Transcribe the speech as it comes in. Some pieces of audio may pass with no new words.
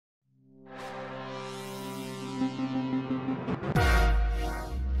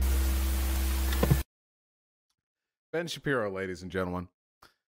Ben Shapiro, ladies and gentlemen.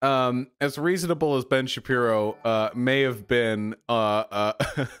 As reasonable as Ben Shapiro may have been on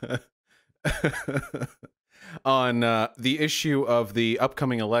the issue of the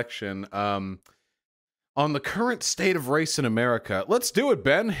upcoming election, on the current state of race in America, let's do it,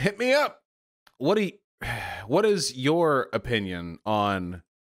 Ben. Hit me up. What is your opinion on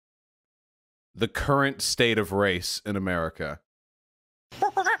the current state of race in America?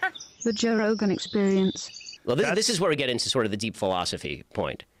 The Joe Rogan Experience. Well, this is where we get into sort of the deep philosophy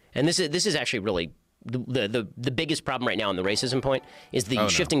point. And this is actually really the biggest problem right now on the racism point is the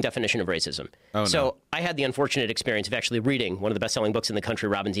shifting definition of racism. I had the unfortunate experience of actually reading one of the best-selling books in the country,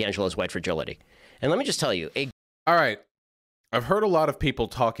 Robin DiAngelo's White Fragility. And let me just tell you. All right. I've heard a lot of people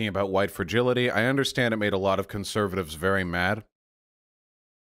talking about white fragility. I understand it made a lot of conservatives very mad.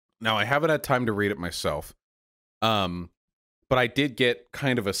 Now, I haven't had time to read it myself. But I did get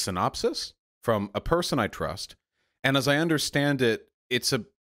kind of a synopsis from a person I trust. And as I understand it, it's a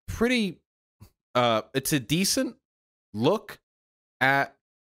pretty, it's a decent look at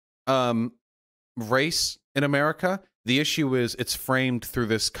race in America. The issue is it's framed through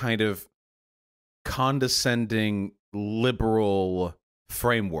this kind of condescending liberal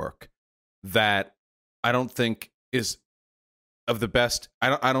framework that I don't think is of the best.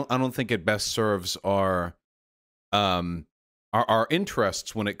 I don't think it best serves our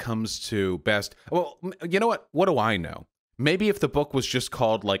interests when it comes to best. Well, you know what? What do I know? Maybe if the book was just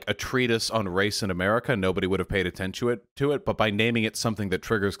called like a treatise on race in America, nobody would have paid attention to it. But by naming it something that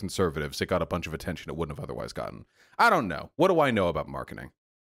triggers conservatives, it got a bunch of attention it wouldn't have otherwise gotten. I don't know. What do I know about marketing?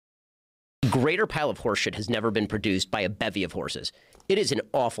 A greater pile of horseshit has never been produced by a bevy of horses. It is an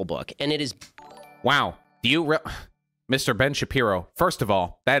awful book, and it is... Wow. Do you... Mr. Ben Shapiro, first of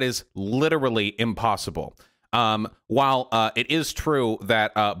all, that is literally impossible. While it is true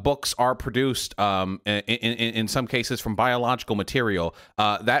that books are produced in some cases from biological material,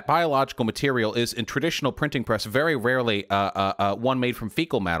 that biological material is in traditional printing press very rarely one made from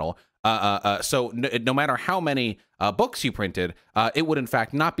fecal matter. So no matter how many books you printed, it would in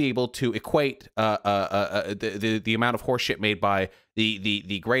fact not be able to equate the amount of horse shit made by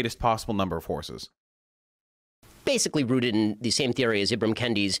the greatest possible number of horses. Basically rooted in the same theory as Ibram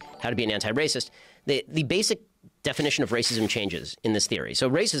Kendi's How to Be an Anti-Racist. The basic definition of racism changes in this theory. So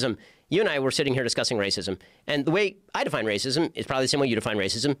racism, you and I were sitting here discussing racism, and the way I define racism is probably the same way you define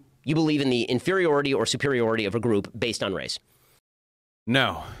racism. You believe in the inferiority or superiority of a group based on race.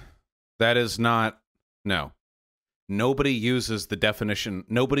 No, that is not, no. Nobody uses the definition,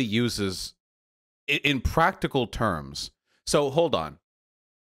 nobody uses, in practical terms. So hold on.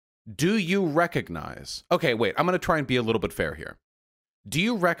 Do you recognize, okay, wait, I'm going to try and be a little bit fair here. Do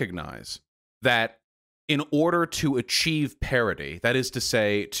you recognize that in order to achieve parity, that is to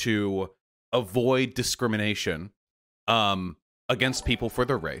say, to avoid discrimination against people for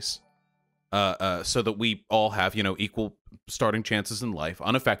their race, so that we all have, equal starting chances in life,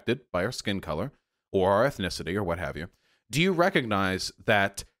 unaffected by our skin color or our ethnicity or what have you, do you recognize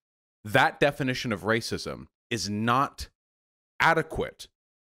that that definition of racism is not adequate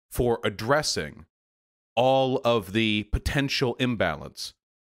for addressing all of the potential imbalance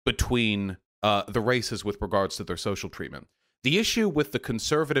between the races with regards to their social treatment? The issue with the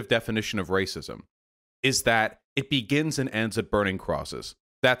conservative definition of racism is that it begins and ends at burning crosses.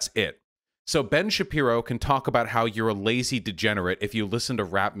 That's it. So Ben Shapiro can talk about how you're a lazy degenerate if you listen to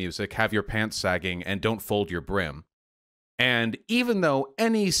rap music, have your pants sagging, and don't fold your brim. And even though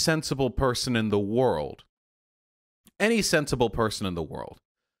any sensible person in the world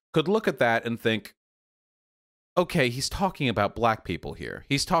could look at that and think, okay, he's talking about black people here.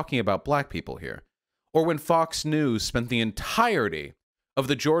 Or when Fox News spent the entirety of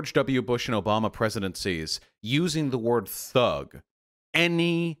the George W. Bush and Obama presidencies using the word thug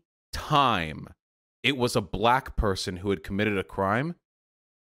any time it was a black person who had committed a crime.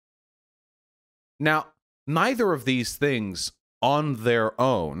 Now, neither of these things on their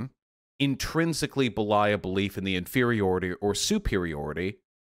own intrinsically belie a belief in the inferiority or superiority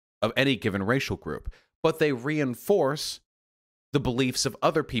of any given racial group, but they reinforce the beliefs of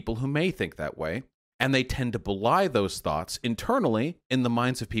other people who may think that way, and they tend to belie those thoughts internally in the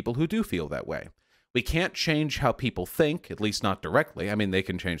minds of people who do feel that way. We can't change how people think, at least not directly. I mean, they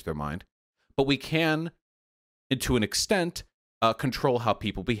can change their mind, but we can, to an extent, control how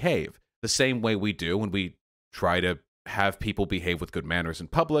people behave, the same way we do when we try to have people behave with good manners in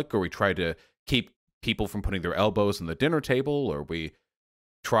public, or we try to keep people from putting their elbows on the dinner table, or we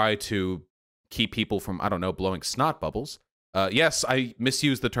try to keep people from, I don't know, blowing snot bubbles. Yes, I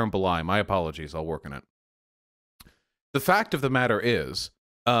misused the term belie. My apologies. I'll work on it. The fact of the matter is,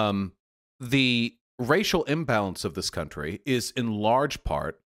 the racial imbalance of this country is in large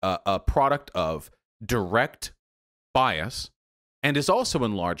part a product of direct bias, and is also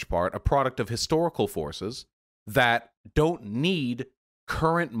in large part a product of historical forces that don't need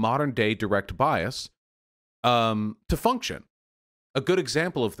current modern day direct bias to function. A good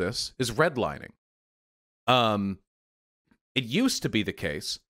example of this is redlining. It used to be the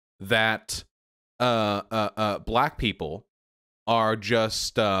case that black people are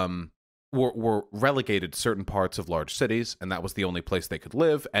just were relegated to certain parts of large cities, and that was the only place they could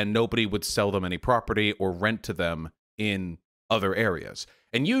live, and nobody would sell them any property or rent to them in other areas.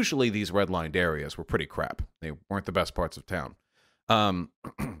 And usually these redlined areas were pretty crap. They weren't the best parts of town.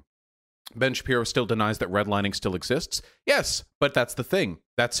 Ben Shapiro still denies that redlining still exists. Yes, but that's the thing.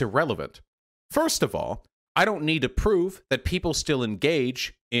 That's irrelevant. First of all, I don't need to prove that people still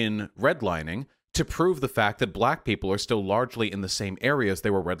engage in redlining to prove the fact that black people are still largely in the same areas they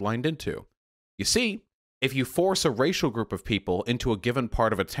were redlined into. You see, if you force a racial group of people into a given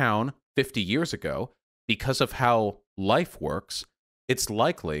part of a town 50 years ago, because of how life works, it's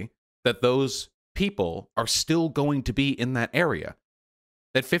likely that those people are still going to be in that area.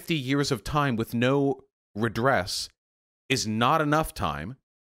 That 50 years of time with no redress is not enough time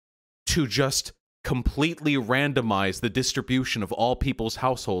to just completely randomize the distribution of all people's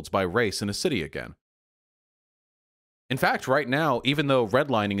households by race in a city again. In fact, right now, even though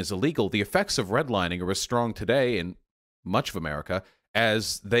redlining is illegal, the effects of redlining are as strong today in much of America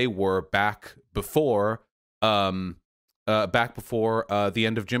as they were back before the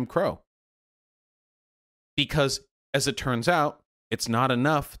end of Jim Crow. Because, as it turns out, it's not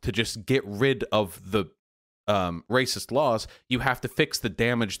enough to just get rid of the racist laws. You have to fix the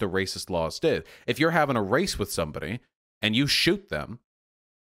damage the racist laws did. If you're having a race with somebody and you shoot them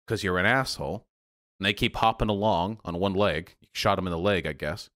because you're an asshole and they keep hopping along on one leg, you shot them in the leg, I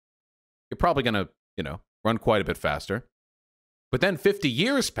guess, you're probably going to, run quite a bit faster. But then 50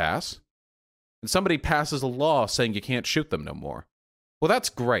 years pass and somebody passes a law saying you can't shoot them no more. Well, that's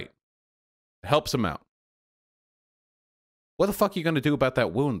great. It helps them out. What the fuck are you going to do about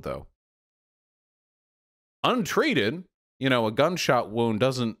that wound, though? Untreated, a gunshot wound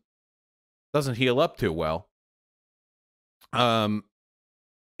doesn't heal up too well.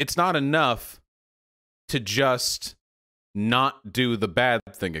 It's not enough to just not do the bad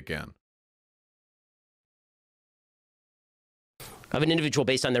thing again. Of an individual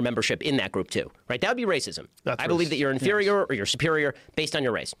based on their membership in that group, too, right? That would be racism. I believe that you're inferior or you're superior based on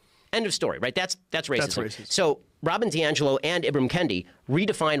your race. End of story, right? That's racism. That's racist. So Robin DiAngelo and Ibram Kendi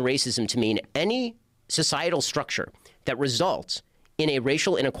redefine racism to mean any societal structure that results in a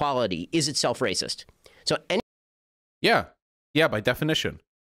racial inequality is itself racist. So Yeah, by definition.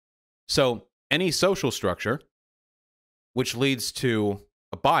 So any social structure which leads to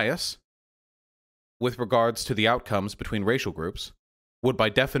a bias with regards to the outcomes between racial groups would by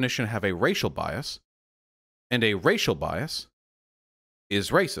definition have a racial bias, and a racial bias is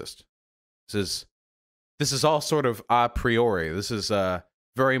racist. This is all sort of a priori. This is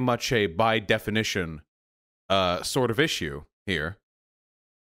very much a by definition sort of issue here.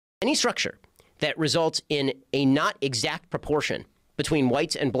 Any structure that results in a not exact proportion between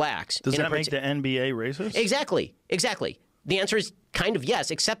whites and blacks. Does that make the NBA racist? Exactly. The answer is kind of yes,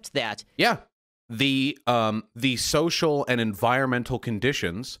 except that. Yeah. The social and environmental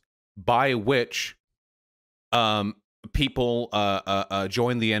conditions by which people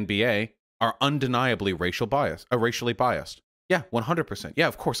join the NBA are undeniably racially biased. Yeah, 100%. Yeah,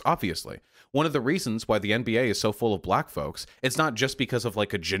 of course, obviously. One of the reasons why the NBA is so full of black folks, it's not just because of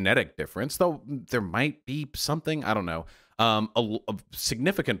like a genetic difference, though there might be something, I don't know. A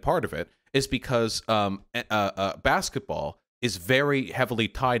significant part of it is because basketball is very heavily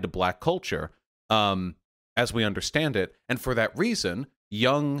tied to black culture, as we understand it, and for that reason,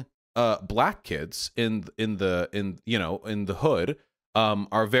 young black kids in the hood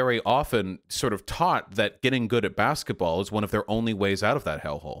are very often sort of taught that getting good at basketball is one of their only ways out of that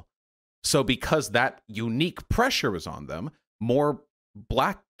hellhole. So because that unique pressure is on them, more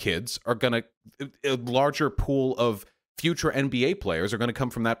black kids are going to, a larger pool of future NBA players are going to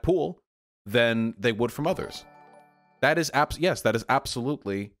come from that pool than they would from others. That is that is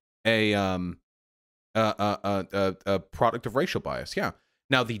absolutely a product of racial bias. Yeah.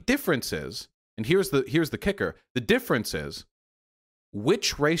 Now the difference is, and here's the kicker, the difference is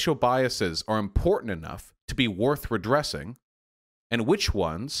which racial biases are important enough to be worth redressing and which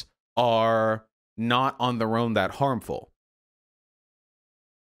ones are not on their own that harmful.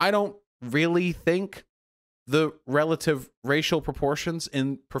 I don't really think the relative racial proportions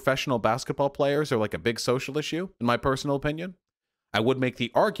in professional basketball players are like a big social issue, in my personal opinion. I would make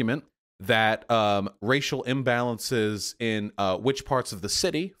the argument that racial imbalances in which parts of the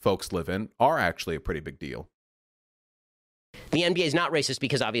city folks live in are actually a pretty big deal. The NBA is not racist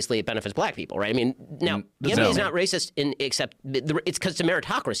because obviously it benefits black people, right? I mean, now, the NBA is not racist except it's because the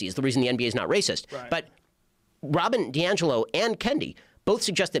meritocracy is the reason the NBA is not racist. Right. But Robin DiAngelo and Kendi both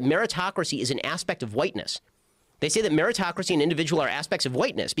suggest that meritocracy is an aspect of whiteness. They say that meritocracy and individual are aspects of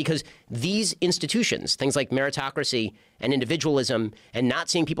whiteness because these institutions, things like meritocracy and individualism and not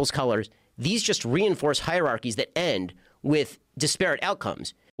seeing people's colors, these just reinforce hierarchies that end with disparate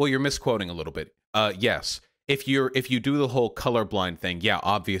outcomes. Well, you're misquoting a little bit. Yes. If you do the whole colorblind thing, yeah,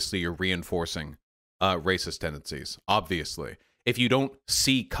 obviously you're reinforcing racist tendencies. Obviously. If you don't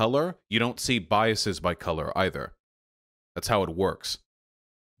see color, you don't see biases by color either. That's how it works.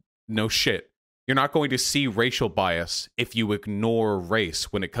 No shit. You're not going to see racial bias if you ignore race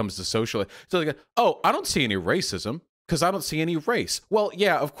when it comes to social. So like, oh, I don't see any racism because I don't see any race. Well,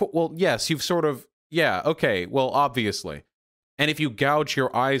 yeah, of course. Well, yes, you've sort of, yeah, okay. Well, obviously. And if you gouge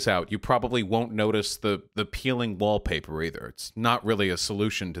your eyes out, you probably won't notice the peeling wallpaper either. It's not really a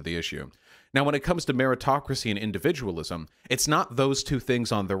solution to the issue. Now, when it comes to meritocracy and individualism, it's not those two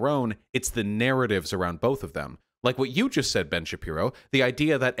things on their own. It's the narratives around both of them. Like what you just said, Ben Shapiro, the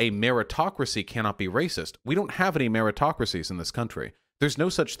idea that a meritocracy cannot be racist. We don't have any meritocracies in this country. There's no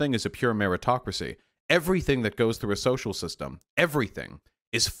such thing as a pure meritocracy. Everything that goes through a social system, everything,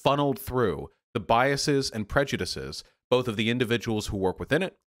 is funneled through the biases and prejudices, both of the individuals who work within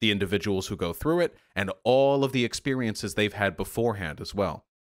it, the individuals who go through it, and all of the experiences they've had beforehand as well.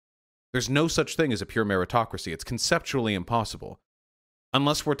 There's no such thing as a pure meritocracy. It's conceptually impossible.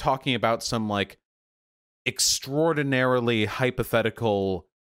 Unless we're talking about some, like, extraordinarily hypothetical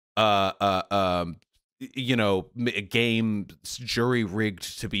game jury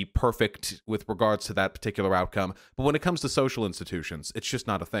rigged to be perfect with regards to that particular outcome. But when it comes to social institutions, it's just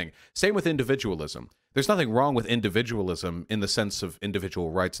not a thing. Same with individualism. There's nothing wrong with individualism in the sense of individual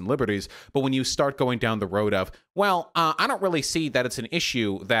rights and liberties, but when you start going down the road of, well, I don't really see that it's an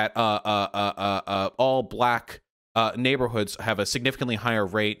issue that all black neighborhoods have a significantly higher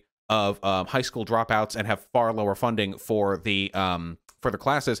rate of high school dropouts and have far lower funding for the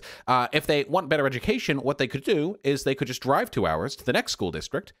classes. If they want better education, what they could do is they could just drive 2 hours to the next school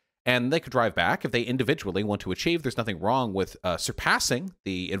district, and they could drive back. If they individually want to achieve, there's nothing wrong with surpassing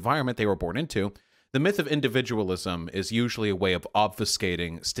the environment they were born into. The myth of individualism is usually a way of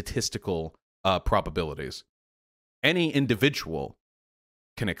obfuscating statistical probabilities. Any individual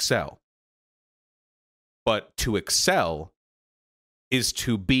can excel, but to excel is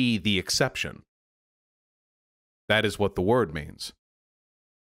to be the exception. That is what the word means.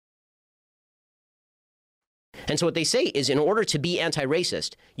 And so what they say is in order to be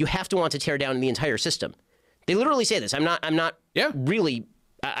anti-racist, you have to want to tear down the entire system. They literally say this. I'm not really,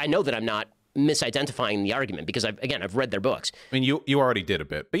 I know that I'm not misidentifying the argument because I've read their books. I mean, you already did a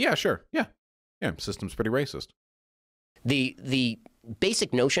bit, but yeah, sure. Yeah, system's pretty racist. The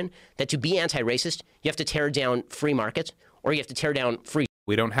basic notion that to be anti-racist, you have to tear down free markets or you have to tear down free.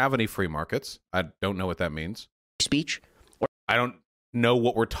 We don't have any free markets. I don't know what that means. Speech. I don't know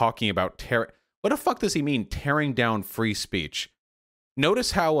what we're talking about. What the fuck does he mean, tearing down free speech?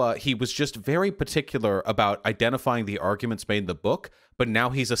 Notice how he was just very particular about identifying the arguments made in the book, but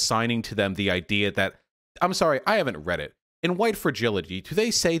now he's assigning to them the idea that, I'm sorry, I haven't read it. In White Fragility, do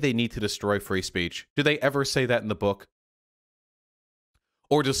they say they need to destroy free speech? Do they ever say that in the book?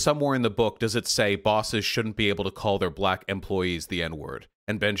 Or does somewhere in the book, does it say bosses shouldn't be able to call their black employees the N-word?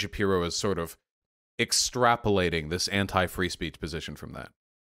 And Ben Shapiro is sort of extrapolating this anti-free speech position from that.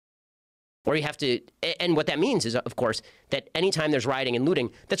 Or you have to, and what that means is, of course, that anytime there's rioting and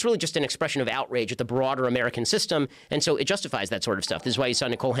looting, that's really just an expression of outrage at the broader American system, and so it justifies that sort of stuff. This is why you saw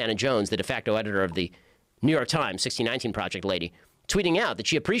Nicole Hannah-Jones, the de facto editor of the New York Times, 1619 Project lady, tweeting out that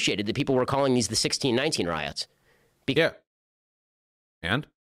she appreciated that people were calling these the 1619 riots. Yeah. And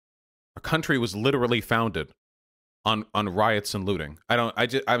our country was literally founded on riots and looting. I'm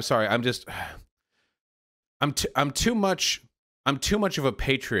too much of a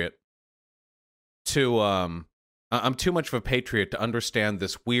patriot to understand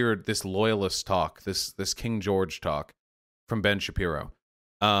this loyalist talk, this King George talk from Ben Shapiro.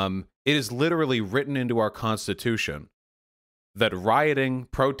 It is literally written into our Constitution that rioting,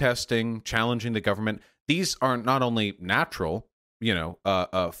 protesting, challenging the government, these are not only natural,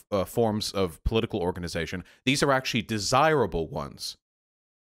 forms of political organization, these are actually desirable ones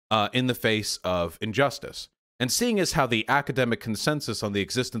in the face of injustice. And seeing as how the academic consensus on the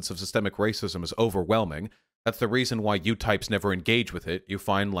existence of systemic racism is overwhelming, that's the reason why you types never engage with it. You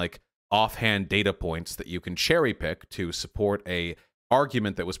find like offhand data points that you can cherry pick to support a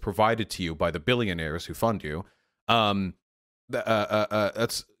argument that was provided to you by the billionaires who fund you, that's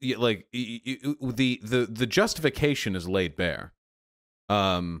like the justification is laid bare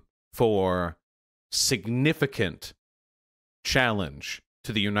for significant challenge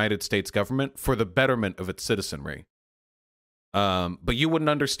to the United States government for the betterment of its citizenry. But you wouldn't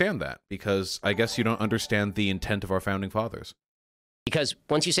understand that because I guess you don't understand the intent of our founding fathers. Because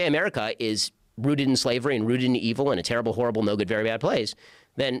once you say America is rooted in slavery and rooted in evil and a terrible, horrible, no good, very bad place,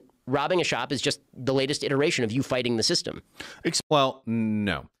 then robbing a shop is just the latest iteration of you fighting the system. Well,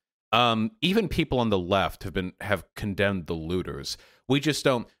 no. Even people on the left have condemned the looters.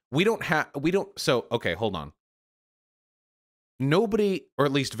 So, okay, hold on. Nobody, or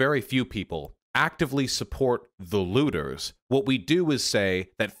at least very few people, actively support the looters. What we do is say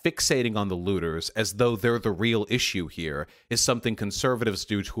that fixating on the looters as though they're the real issue here is something conservatives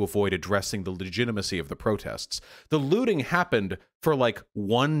do to avoid addressing the legitimacy of the protests. The looting happened for like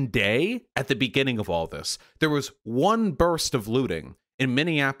one day at the beginning of all this. There was one burst of looting in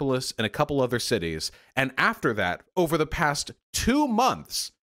Minneapolis and a couple other cities, and after that, over the past 2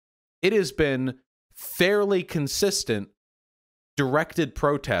 months, it has been fairly consistent directed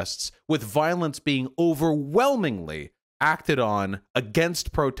protests with violence being overwhelmingly acted on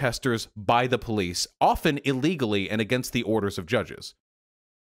against protesters by the police, often illegally and against the orders of judges.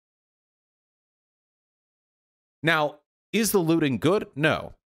 Now, is the looting good?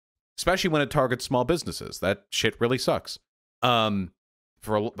 No. Especially when it targets small businesses. That shit really sucks. And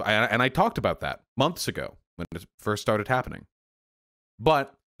I talked about that months ago when it first started happening.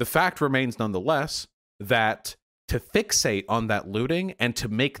 But the fact remains nonetheless that to fixate on that looting and to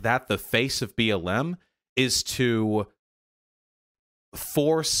make that the face of BLM is to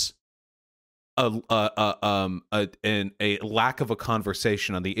force a lack of a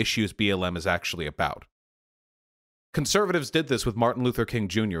conversation on the issues BLM is actually about. Conservatives did this with Martin Luther King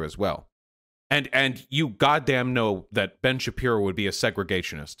Jr. as well. And you goddamn know that Ben Shapiro would be a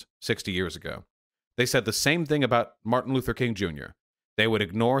segregationist 60 years ago. They said the same thing about Martin Luther King Jr. They would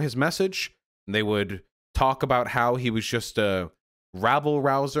ignore his message, and they would talk about how he was just a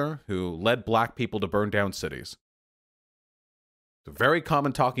rabble-rouser who led black people to burn down cities. It's a very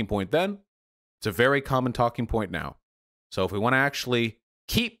common talking point then. It's a very common talking point now. So if we want to actually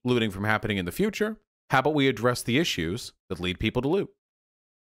keep looting from happening in the future, how about we address the issues that lead people to loot?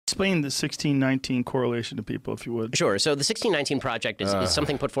 Explain the 1619 correlation to people, if you would. Sure. So the 1619 Project is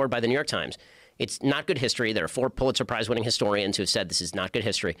something put forward by the New York Times. It's not good history. There are 4 Pulitzer Prize-winning historians who have said this is not good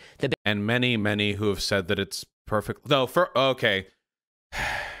history. And many, many who have said that it's perfect. No, okay. The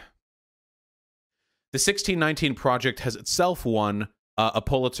 1619 Project has itself won a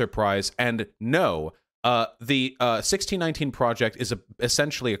Pulitzer Prize, and no, the 1619 Project is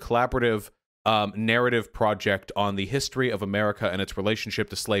essentially a collaborative narrative project on the history of America and its relationship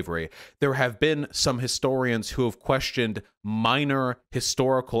to slavery. There have been some historians who have questioned minor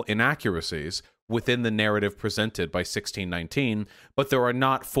historical inaccuracies within the narrative presented by 1619, but there are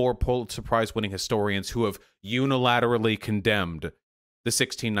not 4 Pulitzer Prize-winning historians who have unilaterally condemned the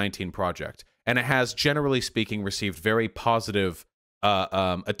 1619 Project. And it has, generally speaking, received very positive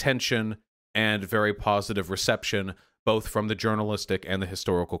attention and very positive reception, both from the journalistic and the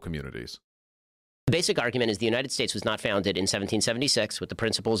historical communities. The basic argument is the United States was not founded in 1776 with the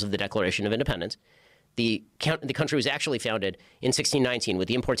principles of the Declaration of Independence. The country was actually founded in 1619 with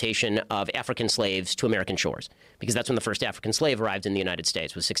the importation of African slaves to American shores, because that's when the first African slave arrived in the United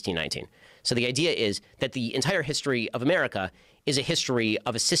States, was 1619. So the idea is that the entire history of America is a history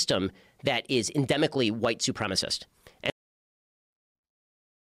of a system that is endemically white supremacist.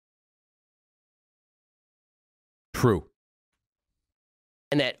 True.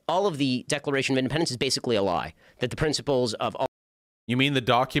 And that all of the Declaration of Independence is basically a lie, that the principles of all... You mean the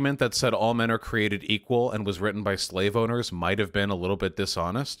document that said all men are created equal and was written by slave owners might have been a little bit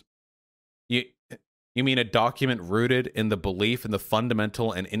dishonest? You mean a document rooted in the belief in the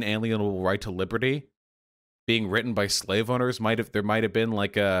fundamental and inalienable right to liberty being written by slave owners there might have been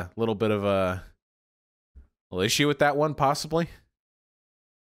like a little bit of a little issue with that one, possibly?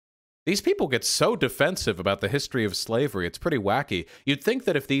 These people get so defensive about the history of slavery, it's pretty wacky. You'd think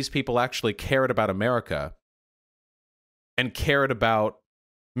that if these people actually cared about America and cared about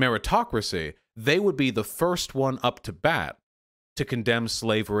meritocracy, they would be the first one up to bat to condemn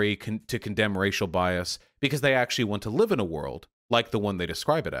slavery, to condemn racial bias, because they actually want to live in a world like the one they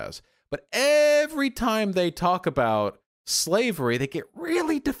describe it as. But every time they talk about slavery, they get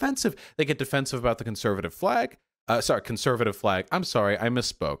really defensive. They get defensive about the conservative flag. Conservative flag. I'm sorry, I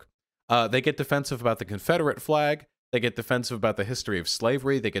misspoke. They get defensive about the Confederate flag. They get defensive about the history of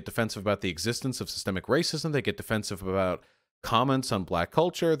slavery. They get defensive about the existence of systemic racism. They get defensive about comments on black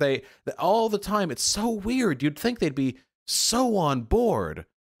culture. They all the time. It's so weird. You'd think they'd be so on board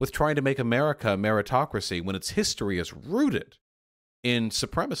with trying to make America a meritocracy when its history is rooted in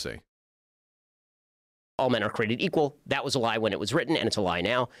supremacy. All men are created equal. That was a lie when it was written, and it's a lie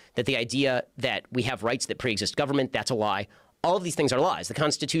now. That the idea that we have rights that pre-exist government, that's a lie. All of these things are lies. The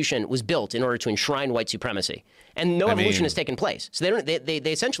Constitution was built in order to enshrine white supremacy, and no evolution has taken place. So they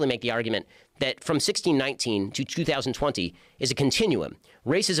essentially make the argument that from 1619 to 2020 is a continuum.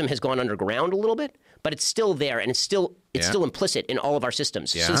 Racism has gone underground a little bit, but it's still there, and it's still implicit in all of our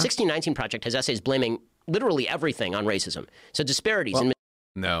systems. Yeah. So the 1619 Project has essays blaming literally everything on racism. So disparities in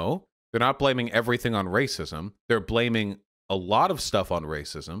no, they're not blaming everything on racism. They're blaming a lot of stuff on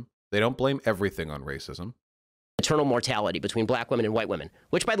racism. They don't blame everything on racism. maternal mortality between black women and white women,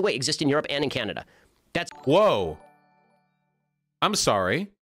 which, by the way, exists in Europe and in Canada. Whoa. I'm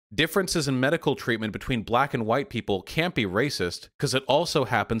sorry. Differences in medical treatment between black and white people can't be racist because it also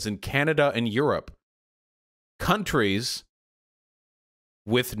happens in Canada and Europe. Countries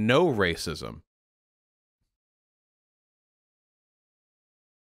with no racism.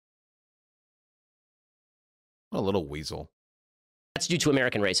 What a little weasel. That's due to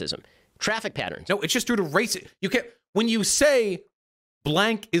American racism. Traffic patterns. No, it's just due to racism. You can't, when you say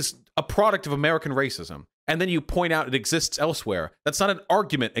blank is a product of American racism, and then you point out it exists elsewhere, that's not an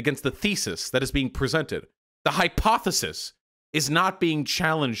argument against the thesis that is being presented. The hypothesis is not being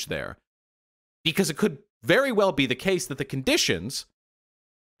challenged there. Because it could very well be the case that the conditions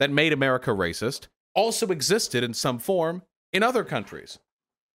that made America racist also existed in some form in other countries.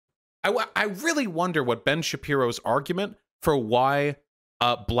 I really wonder what Ben Shapiro's argument for why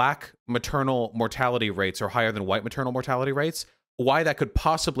black maternal mortality rates are higher than white maternal mortality rates, why that could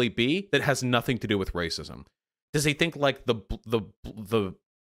possibly be that has nothing to do with racism. Does he think like the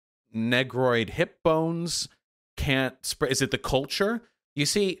negroid hip bones can't spread? Is it the culture? You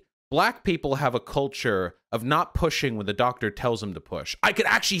see, black people have a culture of not pushing when the doctor tells them to push. I could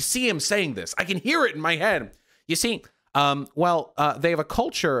actually see him saying this. I can hear it in my head. You see, they have a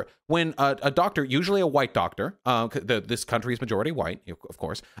culture when a doctor, usually a white doctor, this country is majority white, of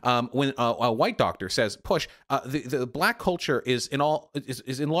course. When a white doctor says push, the black culture is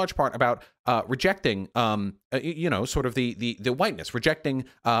in large part about rejecting, sort of the whiteness, rejecting,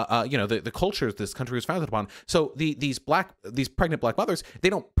 the cultures this country was founded upon. So these pregnant black mothers, they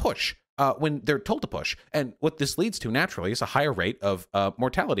don't push when they're told to push, and what this leads to naturally is a higher rate of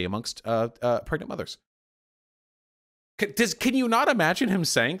mortality amongst pregnant mothers. Can you not imagine him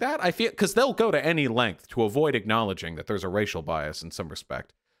saying that? I feel because they'll go to any length to avoid acknowledging that there's a racial bias in some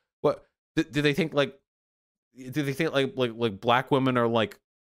respect. What do they think? Like black women are like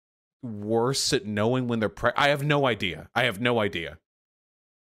worse at knowing when they're pregnant? I have no idea.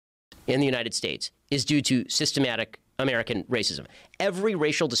 In the United States is due to systematic American racism. Every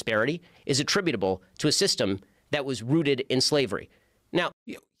racial disparity is attributable to a system that was rooted in slavery. Now,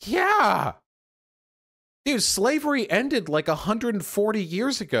 yeah. Dude, slavery ended like 140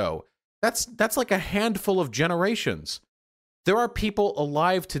 years ago. That's like a handful of generations. There are people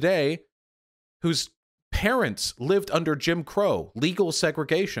alive today whose parents lived under Jim Crow, legal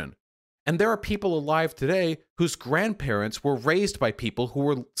segregation. And there are people alive today whose grandparents were raised by people who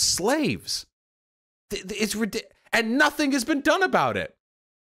were slaves. It's ridiculous. And nothing has been done about it.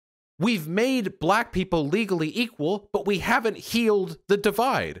 We've made black people legally equal, but we haven't healed the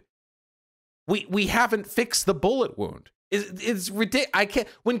divide. We haven't fixed the bullet wound. It's ridiculous. I can't.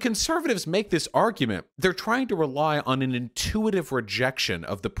 When conservatives make this argument, they're trying to rely on an intuitive rejection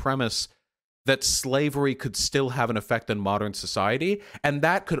of the premise that slavery could still have an effect on modern society, and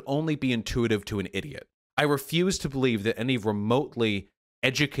that could only be intuitive to an idiot. I refuse to believe that any remotely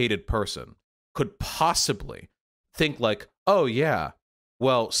educated person could possibly think like, oh yeah,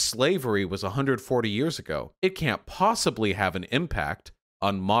 well, slavery was 140 years ago. It can't possibly have an impact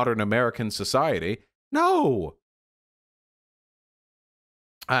on modern American society. No.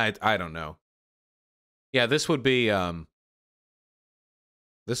 I don't know. Yeah, this would be Ben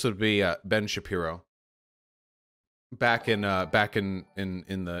Shapiro back in the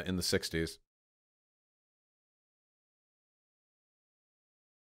 60s.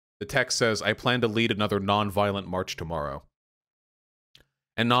 The text says, I plan to lead another nonviolent march tomorrow.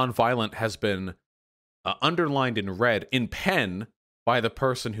 And nonviolent has been underlined in red in pen by the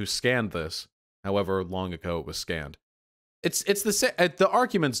person who scanned this, however long ago it was scanned. It's the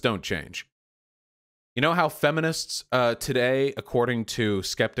arguments don't change. You know how feminists today, according to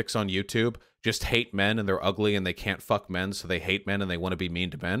skeptics on YouTube, just hate men and they're ugly and they can't fuck men, so they hate men and they want to be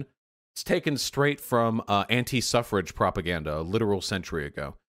mean to men? It's taken straight from anti-suffrage propaganda a literal century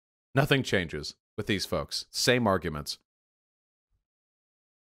ago. Nothing changes with these folks. Same arguments.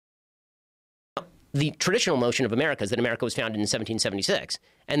 the traditional notion of America is that America was founded in 1776,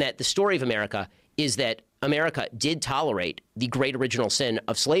 and that the story of America is that America did tolerate the great original sin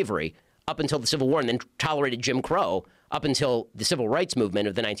of slavery up until the Civil War, and then tolerated Jim Crow up until the Civil Rights Movement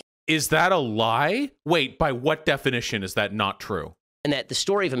of the 19th. Is that a lie? Wait, by what definition is that not true? And that the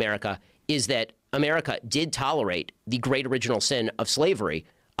story of America is that America did tolerate the great original sin of slavery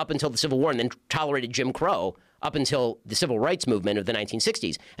up until the Civil War, and then tolerated Jim Crow up until the Civil Rights Movement of the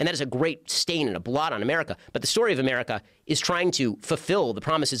 1960s. And that is a great stain and a blot on America. But the story of America is trying to fulfill the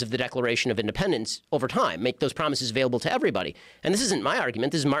promises of the Declaration of Independence over time, make those promises available to everybody. And this isn't my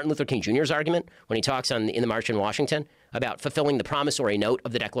argument. This is Martin Luther King Jr.'s argument when he talks in the March in Washington about fulfilling the promissory note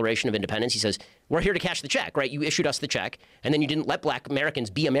of the Declaration of Independence. He says, we're here to cash the check, right? You issued us the check, and then you didn't let black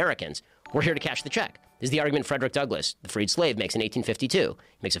Americans be Americans. We're here to cash the check. This is the argument Frederick Douglass, the freed slave, makes in 1852.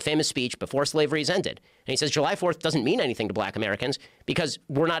 He makes a famous speech before slavery is ended. And he says July 4th doesn't mean anything to black Americans because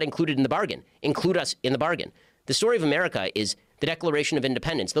we're not included in the bargain. Include us in the bargain. The story of America is the Declaration of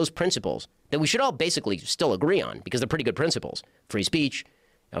Independence, those principles that we should all basically still agree on because they're pretty good principles. Free speech,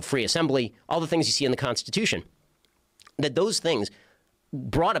 free assembly, all the things you see in the Constitution. That those things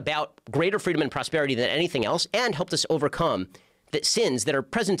brought about greater freedom and prosperity than anything else and helped us overcome the sins that are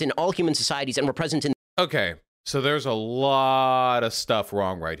present in all human societies and were present in... Okay, so there's a lot of stuff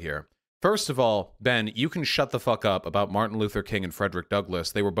wrong right here. First of all, Ben, you can shut the fuck up about Martin Luther King and Frederick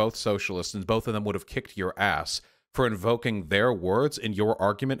Douglass. They were both socialists, and both of them would have kicked your ass for invoking their words in your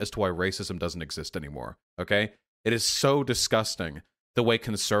argument as to why racism doesn't exist anymore, okay? It is so disgusting the way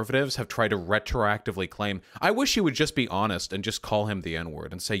conservatives have tried to retroactively claim. I wish you would just be honest and just call him the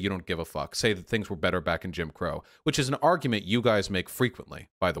N-word and say you don't give a fuck. Say that things were better back in Jim Crow, which is an argument you guys make frequently,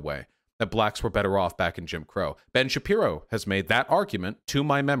 by the way, that blacks were better off back in Jim Crow. Ben Shapiro has made that argument, to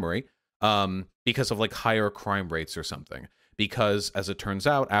my memory, because of like higher crime rates or something. Because, as it turns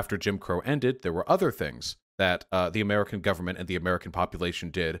out, after Jim Crow ended, there were other things that the American government and the American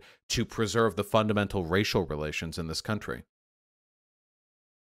population did to preserve the fundamental racial relations in this country.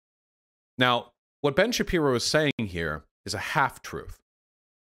 Now, what Ben Shapiro is saying here is a half-truth.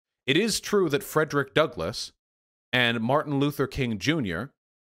 It is true that Frederick Douglass and Martin Luther King Jr.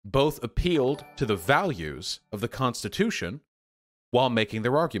 both appealed to the values of the Constitution while making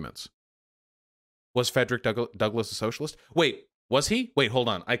their arguments. Was Frederick Douglass a socialist? Wait, was he? Wait, hold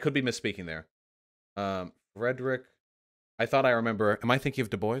on. I could be misspeaking there. Frederick, I thought I remember. Am I thinking of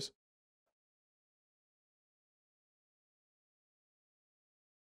Du Bois?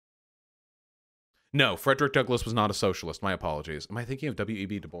 No, Frederick Douglass was not a socialist. My apologies. Am I thinking of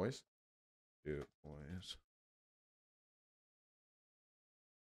W.E.B. Du Bois? Du Bois.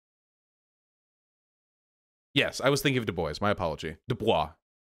 Yes, I was thinking of Du Bois. My apology. Du Bois.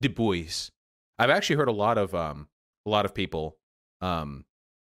 I've actually heard a lot of people tell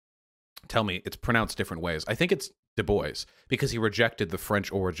me it's pronounced different ways. I think it's Du Bois because he rejected the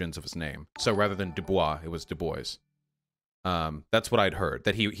French origins of his name. So rather than Du Bois, it was Du Bois. That's what I'd heard,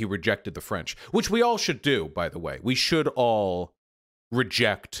 that he rejected the French, which we all should do, by the way. We should all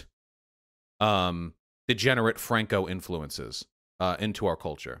reject degenerate Franco influences into our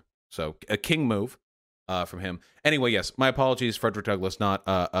culture. So a king move from him. Anyway, yes, my apologies, Frederick Douglass, not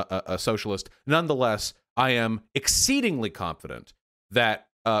a socialist. Nonetheless, I am exceedingly confident that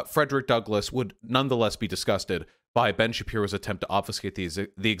Frederick Douglass would nonetheless be disgusted by Ben Shapiro's attempt to obfuscate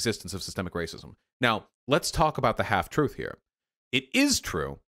the existence of systemic racism. Now, let's talk about the half-truth here. It is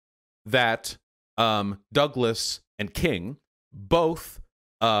true that Douglass and King both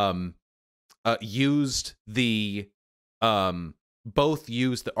used the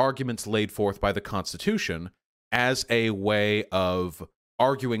arguments laid forth by the Constitution as a way of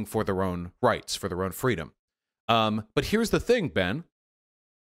arguing for their own rights, for their own freedom. But here's the thing, Ben.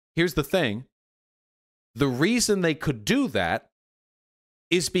 Here's the thing. The reason they could do that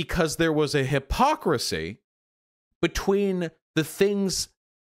is because there was a hypocrisy between the things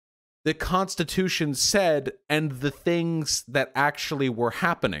the Constitution said and the things that actually were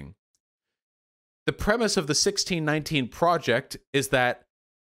happening. The premise of the 1619 Project is that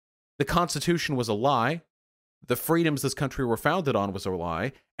the Constitution was a lie, the freedoms this country were founded on was a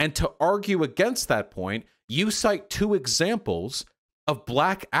lie, and to argue against that point, you cite two examples of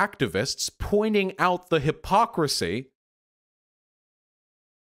black activists pointing out the hypocrisy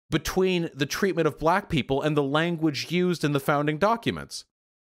between the treatment of black people and the language used in the founding documents.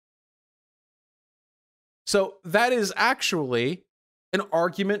 So that is actually an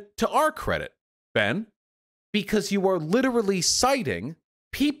argument to our credit, Ben, because you are literally citing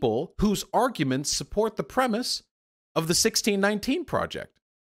people whose arguments support the premise of the 1619 Project.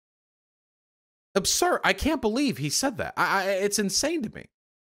 Absurd. I can't believe he said that. It's insane to me.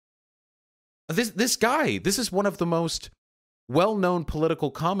 This guy, this is one of the most well-known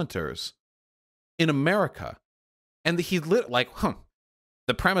political commenters in America. And the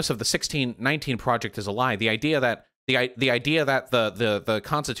premise of the 1619 Project is a lie. The idea that the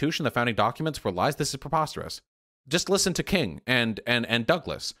Constitution, the founding documents were lies, this is preposterous. Just listen to King and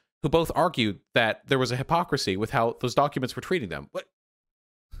Douglas, who both argued that there was a hypocrisy with how those documents were treating them. What?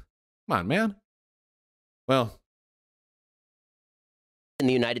 Come on, man. Well, in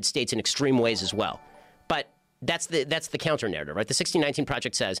the United States in extreme ways as well. But that's the counter narrative, right? The 1619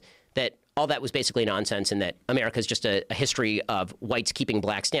 Project says that all that was basically nonsense and that America is just a history of whites keeping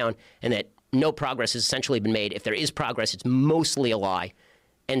blacks down and that no progress has essentially been made. If there is progress, it's mostly a lie.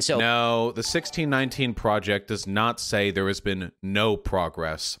 And so no, the 1619 Project does not say there has been no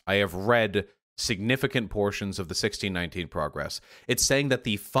progress. I have read significant portions of the 1619 Progress. It's saying that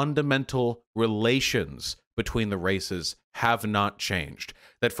the fundamental relations between the races have not changed.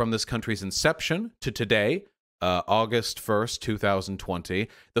 That from this country's inception to today, August 1st, 2020,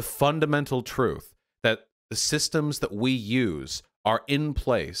 the fundamental truth that the systems that we use are in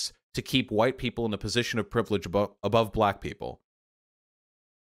place to keep white people in a position of privilege above black people.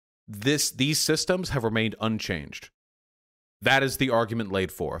 These systems have remained unchanged. That is the argument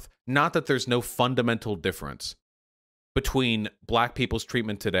laid forth. Not that there's no fundamental difference between black people's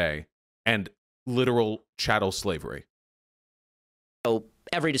treatment today and literal chattel slavery. So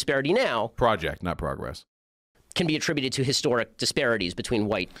every disparity now, Project, not progress, can be attributed to historic disparities between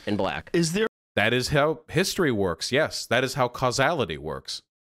white and black. Is there that is how history works. Yes, that is how causality works.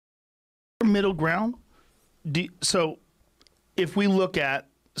 middle ground? So if we look at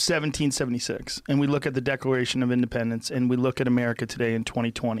 1776 and we look at the Declaration of Independence and we look at America today in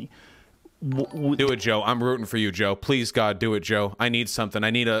 2020, do it, Joe. I'm rooting for you, Joe. Please, God, do it, Joe. I need something.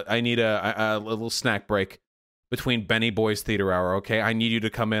 I need a little snack break between Benny Boy's Theater Hour, okay? I need you to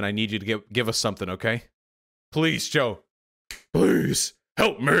come in. I need you to give us something, okay? Please, Joe. Please,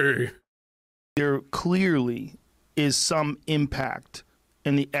 help me. There clearly is some impact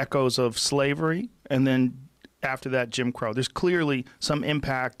in the echoes of slavery and then after that Jim Crow. There's clearly some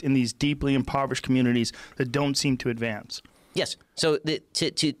impact in these deeply impoverished communities that don't seem to advance. Yes. So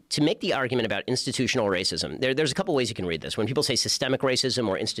to make the argument about institutional racism, there's a couple ways you can read this. When people say systemic racism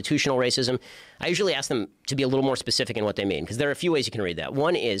or institutional racism, I usually ask them to be a little more specific in what they mean, because there are a few ways you can read that.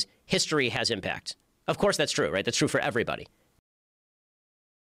 One is history has impact. Of course, that's true, right? That's true for everybody.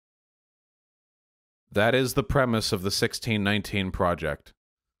 That is the premise of the 1619 Project.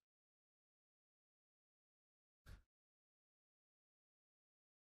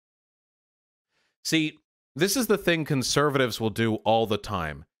 See, this is the thing conservatives will do all the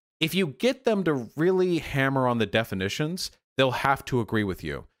time. If you get them to really hammer on the definitions, they'll have to agree with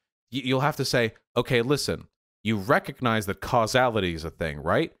you. You'll have to say, okay, listen, you recognize that causality is a thing,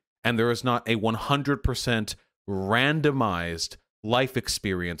 right? And there is not a 100% randomized life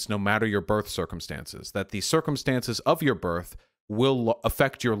experience no matter your birth circumstances, that the circumstances of your birth will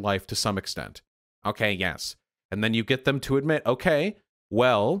affect your life to some extent. Okay, yes. And then you get them to admit, okay,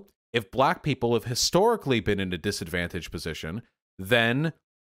 well, if black people have historically been in a disadvantaged position, then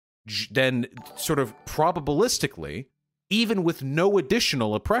sort of probabilistically, even with no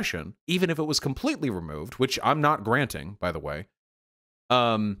additional oppression, even if it was completely removed, which I'm not granting, by the way,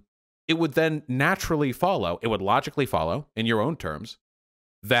 it would then naturally follow, it would logically follow, in your own terms,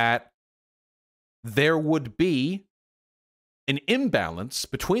 that there would be an imbalance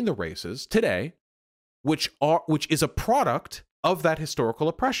between the races today, which is a product of that historical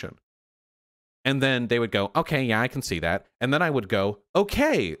oppression. And then they would go, okay, yeah, I can see that. And then I would go,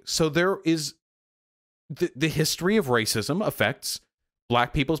 okay, so there is the history of racism affects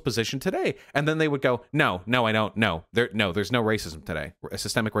black people's position today. And then they would go, no, I don't. No, there's no racism today.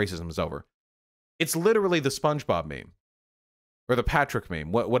 Systemic racism is over. It's literally the SpongeBob meme or the Patrick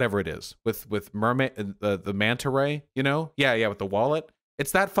meme, whatever it is, with mermaid, the manta ray, you know? Yeah, with the wallet.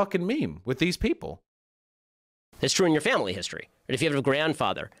 It's that fucking meme with these people. It's true in your family history. Right? If you have a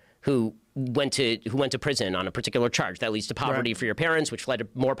grandfather who went to prison on a particular charge, that leads to poverty for your parents, which led to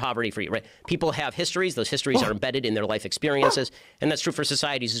more poverty for you. Right? People have histories. Those histories are embedded in their life experiences, and that's true for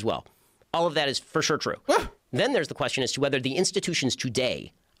societies as well. All of that is for sure true. Then there's the question as to whether the institutions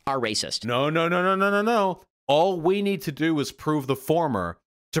today are racist. No. All we need to do is prove the former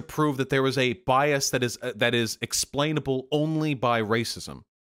to prove that there is a bias that is explainable only by racism.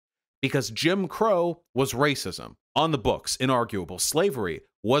 Because Jim Crow was racism on the books, inarguable. Slavery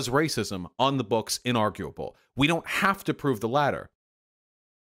was racism on the books, inarguable. We don't have to prove the latter.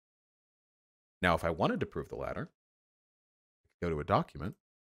 Now, if I wanted to prove the latter, I could go to a document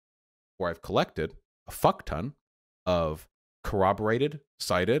where I've collected a fuck ton of corroborated,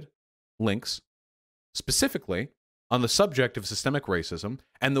 cited, links specifically on the subject of systemic racism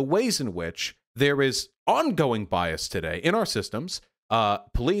and the ways in which there is ongoing bias today in our systems,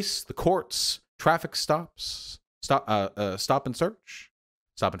 police, the courts, traffic stops, stop and search,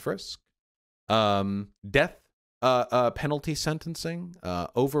 stop and frisk, death penalty sentencing,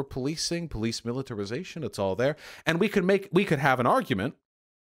 over policing, police militarization. It's all there, and we could have an argument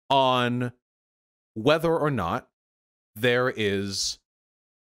on whether or not there is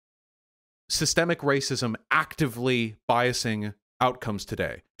systemic racism actively biasing outcomes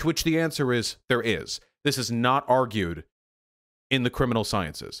today, to which the answer is there is. This is not argued in the criminal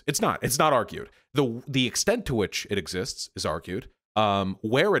sciences. It's not argued. The extent to which it exists is argued.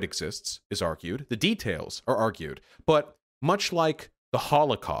 Where it exists is argued. The details are argued. But much like the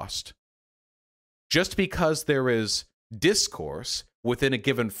Holocaust, just because there is discourse within a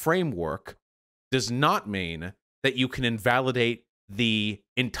given framework does not mean that you can invalidate the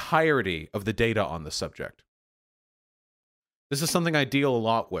entirety of the data on the subject. This is something I deal a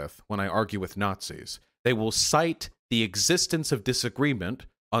lot with when I argue with Nazis. They will cite the existence of disagreement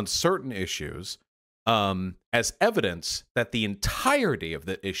on certain issues as evidence that the entirety of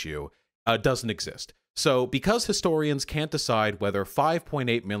the issue doesn't exist. So because historians can't decide whether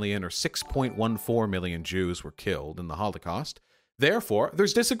 5.8 million or 6.14 million Jews were killed in the Holocaust, therefore,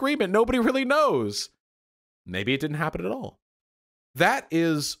 there's disagreement. Nobody really knows. Maybe it didn't happen at all. That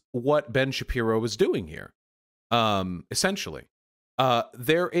is what Ben Shapiro is doing here, essentially.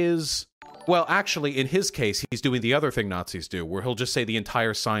 There is... Well, actually, in his case, he's doing the other thing Nazis do, where he'll just say the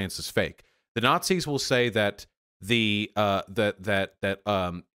entire science is fake. The Nazis will say that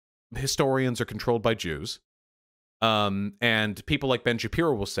historians are controlled by Jews, and people like Ben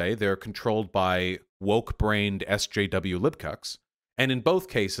Shapiro will say they're controlled by woke-brained SJW libcucks. And in both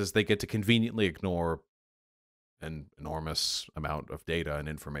cases, they get to conveniently ignore an enormous amount of data and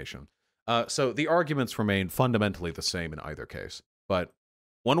information. So the arguments remain fundamentally the same in either case. But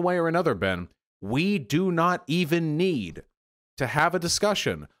one way or another, Ben, we do not even need to have a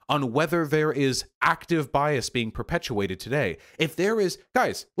discussion on whether there is active bias being perpetuated today. If there is,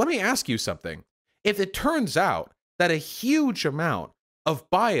 guys, let me ask you something. If it turns out that a huge amount of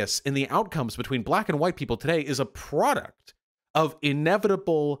bias in the outcomes between black and white people today is a product of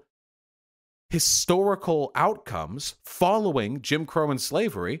inevitable historical outcomes following Jim Crow and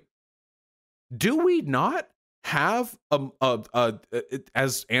slavery, do we not have,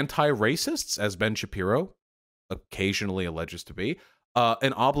 as anti-racists, as Ben Shapiro occasionally alleges to be,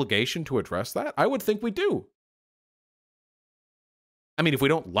 an obligation to address that? I would think we do. I mean, if we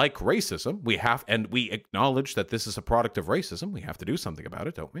don't like racism, and we acknowledge that this is a product of racism, we have to do something about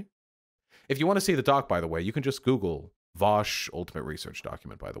it, don't we? If you want to see the doc, by the way, you can just Google Vosh Ultimate Research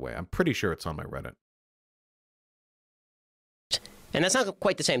Document, by the way. I'm pretty sure it's on my Reddit. And that's not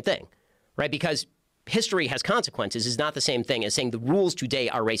quite the same thing, right? Because history has consequences is not the same thing as saying the rules today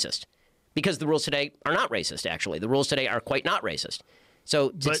are racist. Because the rules today are not racist, actually. The rules today are quite not racist.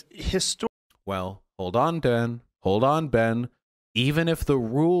 So, well, hold on, Ben. Hold on, Ben. Even if the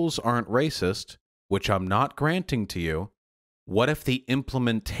rules aren't racist, which I'm not granting to you, what if the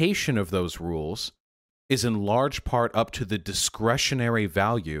implementation of those rules is in large part up to the discretionary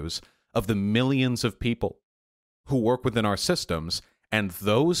values of the millions of people who work within our systems, and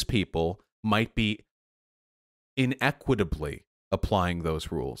those people might be inequitably applying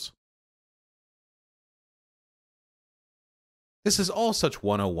those rules? This is all such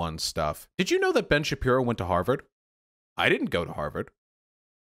 101 stuff. Did you know that Ben Shapiro went to Harvard? I didn't go to Harvard.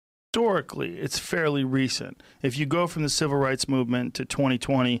 Historically, it's fairly recent. If you go from the civil rights movement to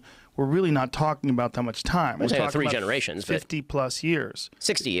 2020, we're really not talking about that much time. We're talking 3 about generations. 50 plus years.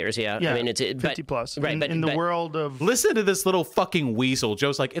 60 years, yeah. Yeah, I mean, it's 50 plus. Right, in the world of... Listen to this little fucking weasel.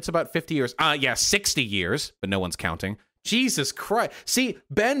 Joe's like, it's about 50 years. Yeah, 60 years, but no one's counting. Jesus Christ. See,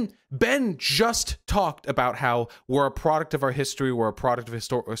 Ben just talked about how we're a product of our history, we're a product of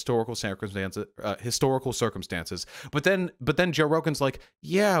historical circumstances. But then Joe Rogan's like,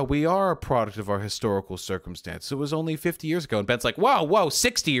 yeah, we are a product of our historical circumstances. It was only 50 years ago. And Ben's like, whoa,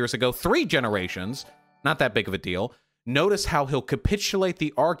 60 years ago, 3 generations. Not that big of a deal. Notice how he'll capitulate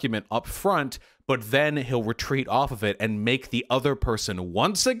the argument up front, but then he'll retreat off of it and make the other person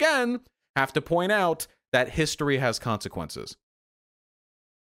once again have to point out that history has consequences.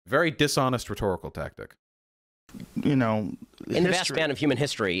 Very dishonest rhetorical tactic. You know, in the vast span of human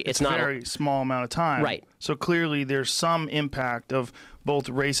history, it's not a very small amount of time. Right. So clearly there's some impact of both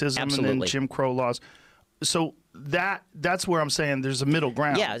racism Absolutely. and then Jim Crow laws. So that's where I'm saying there's a middle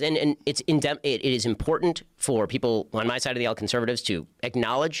ground. Yeah, and it is important for people on my side of the aisle, conservatives, to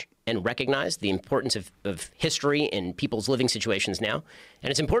acknowledge and recognize the importance of history in people's living situations now.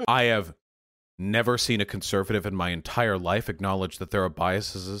 And it's important. I have never seen a conservative in my entire life acknowledge that there are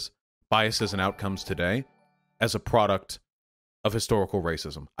biases and outcomes today as a product of historical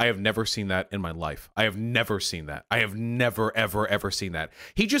racism. I have never seen that in my life. I have never seen that. I have never, ever, ever seen that.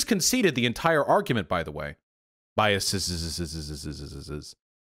 He just conceded the entire argument, by the way. Biases.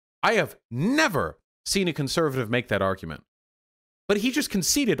 I have never seen a conservative make that argument. But he just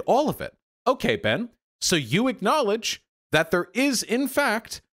conceded all of it. Okay, Ben, so you acknowledge that there is, in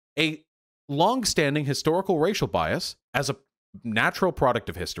fact, a long-standing historical racial bias as a natural product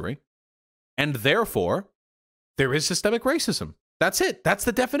of history, and therefore, there is systemic racism. That's it. That's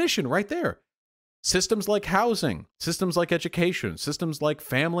the definition right there. Systems like housing, systems like education, systems like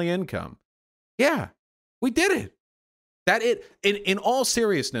family income. Yeah, we did it. In all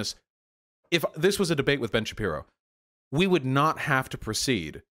seriousness, if this was a debate with Ben Shapiro, we would not have to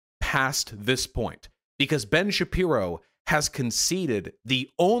proceed past this point because Ben Shapiro has conceded the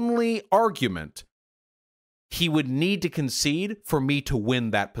only argument he would need to concede for me to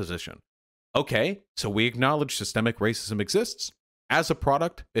win that position. Okay, so we acknowledge systemic racism exists as a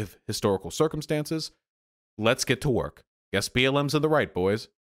product of historical circumstances. Let's get to work. Guess BLM's in the right, boys.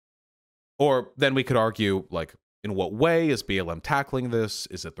 Or then we could argue, like, in what way is BLM tackling this?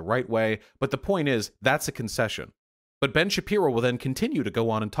 Is it the right way? But the point is, that's a concession. But Ben Shapiro will then continue to go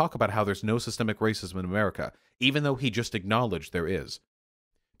on and talk about how there's no systemic racism in America, even though he just acknowledged there is.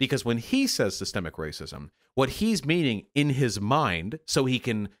 Because when he says systemic racism, what he's meaning in his mind, so he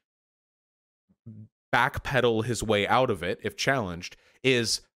can backpedal his way out of it if challenged,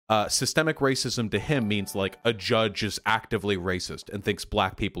 is systemic racism to him means like a judge is actively racist and thinks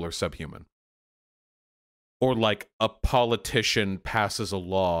black people are subhuman. Or like a politician passes a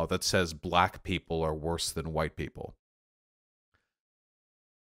law that says black people are worse than white people.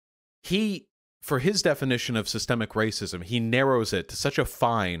 He, for his definition of systemic racism, he narrows it to such a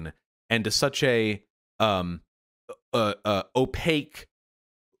fine and to such a opaque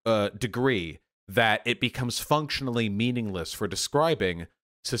degree that it becomes functionally meaningless for describing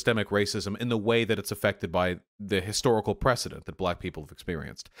systemic racism in the way that it's affected by the historical precedent that black people have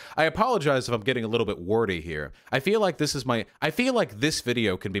experienced. I apologize if I'm getting a little bit wordy here. I feel like this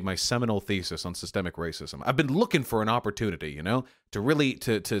video can be my seminal thesis on systemic racism. I've been looking for an opportunity, to really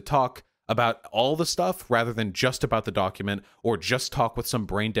to talk about all the stuff rather than just about the document, or just talk with some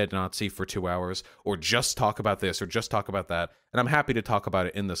brain dead Nazi for 2 hours, or just talk about this or just talk about that. And I'm happy to talk about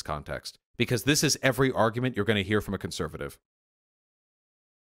it in this context because this is every argument you're going to hear from a conservative.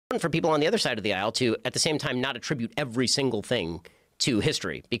 For people on the other side of the aisle to, at the same time, not attribute every single thing to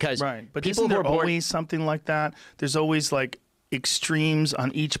history, because right. But people isn't there who are born... always something like that? There's always like extremes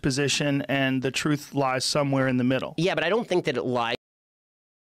on each position, and the truth lies somewhere in the middle. Yeah, but I don't think that it lies.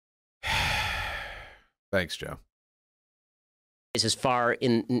 Thanks, Joe. Is as far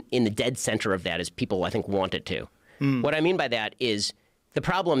in the dead center of that as people, I think, want it to. What I mean by that is the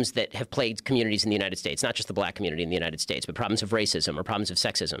problems that have plagued communities in the United States, not just the black community in the United States, but problems of racism or problems of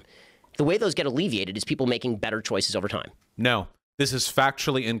sexism. The way those get alleviated is people making better choices over time. No, this is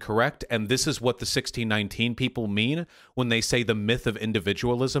factually incorrect, and this is what the 1619 people mean when they say the myth of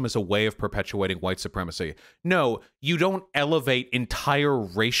individualism is a way of perpetuating white supremacy. No, you don't elevate entire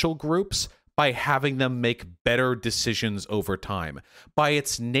racial groups by having them make better decisions over time. By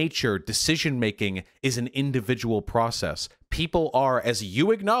its nature, decision-making is an individual process. People are, as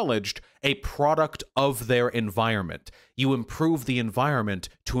you acknowledged, a product of their environment. You improve the environment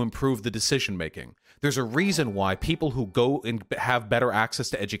to improve the decision-making. There's a reason why people who go and have better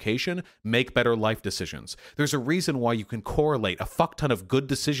access to education make better life decisions. There's a reason why you can correlate a fuck ton of good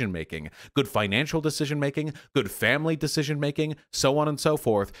decision-making, good financial decision-making, good family decision-making, so on and so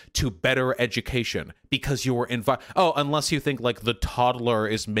forth, to better education. Because you're unless you think like the toddler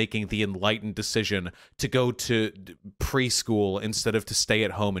is making the enlightened decision to go to preschool instead of to stay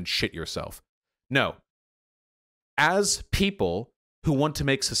at home and shit yourself. No. As people who want to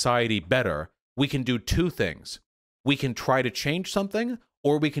make society better, we can do two things. We can try to change something,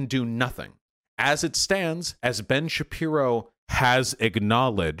 or we can do nothing. As it stands, as Ben Shapiro has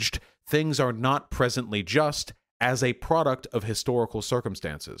acknowledged, things are not presently just as a product of historical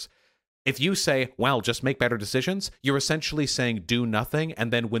circumstances. If you say, well, just make better decisions, you're essentially saying do nothing,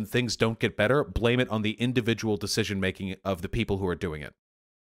 and then when things don't get better, blame it on the individual decision-making of the people who are doing it.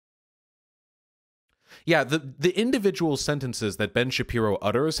 Yeah, the individual sentences that Ben Shapiro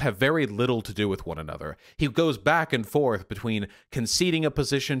utters have very little to do with one another. He goes back and forth between conceding a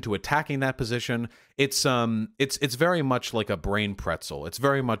position to attacking that position. It's very much like a brain pretzel. It's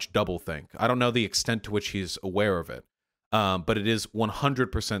very much doublethink. I don't know the extent to which he's aware of it. but it is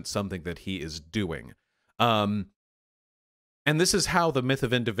 100% something that he is doing. And this is how the myth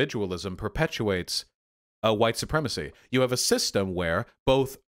of individualism perpetuates white supremacy. You have a system where,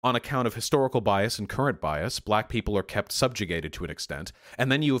 both on account of historical bias and current bias, black people are kept subjugated to an extent,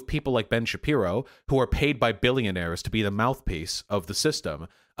 and then you have people like Ben Shapiro, who are paid by billionaires to be the mouthpiece of the system,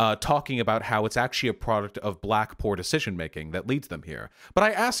 talking about how it's actually a product of black poor decision-making that leads them here. But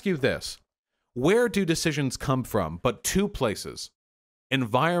I ask you this, where do decisions come from but two places?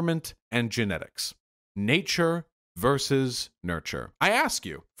 Environment and genetics. Nature versus nurture. I ask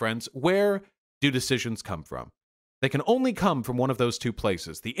you, friends, where do decisions come from? They can only come from one of those two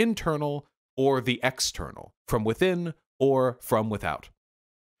places, the internal or the external, from within or from without.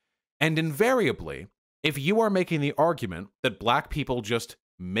 And invariably, if you are making the argument that black people just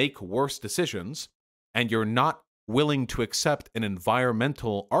make worse decisions, and you're not willing to accept an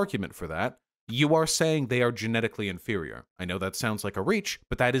environmental argument for that, you are saying they are genetically inferior. I know that sounds like a reach,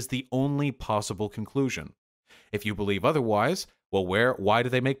 but that is the only possible conclusion. If you believe otherwise, well, why do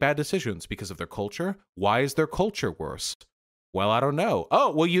they make bad decisions? Because of their culture? Why is their culture worse? Well, I don't know.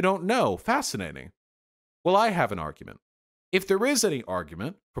 Oh, well, you don't know. Fascinating. Well, I have an argument. If there is any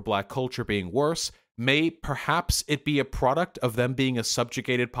argument for black culture being worse, may perhaps it be a product of them being a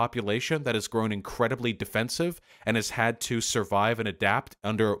subjugated population that has grown incredibly defensive and has had to survive and adapt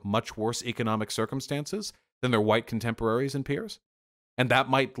under much worse economic circumstances than their white contemporaries and peers? And that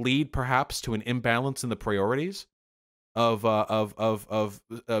might lead perhaps to an imbalance in the priorities of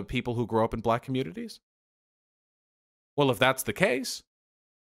people who grow up in black communities? Well, if that's the case,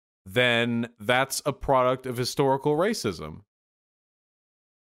 then that's a product of historical racism.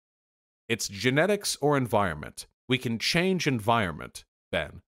 It's genetics or environment. We can change environment,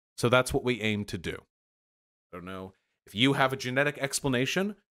 Ben. So that's what we aim to do. I don't know if you have a genetic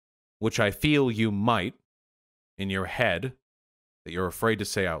explanation, which I feel you might in your head, that you're afraid to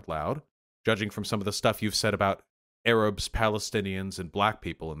say out loud, judging from some of the stuff you've said about Arabs, Palestinians, and black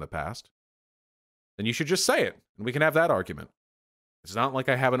people in the past, then you should just say it, and we can have that argument. It's not like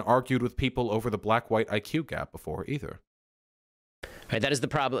I haven't argued with people over the black-white IQ gap before, either. Right, that is the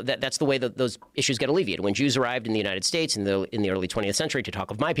problem. That's the way that those issues get alleviated. When Jews arrived in the United States in the early 20th century, to talk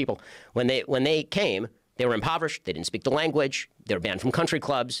of my people, when they came, they were impoverished. They didn't speak the language. They were banned from country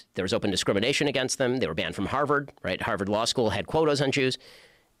clubs. There was open discrimination against them. They were banned from Harvard. Right, Harvard Law School had quotas on Jews.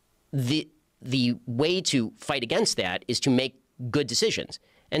 The way to fight against that is to make good decisions.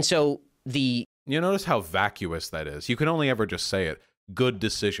 And so you notice how vacuous that is. You can only ever just say it. Good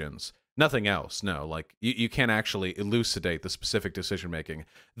decisions. Nothing else. No, like you can't actually elucidate the specific decision making.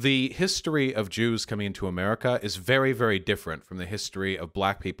 The history of Jews coming into America is very, very different from the history of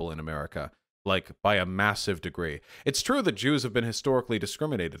black people in America, like by a massive degree. It's true that Jews have been historically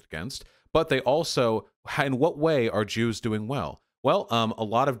discriminated against, but they also, in what way are Jews doing well? Well, a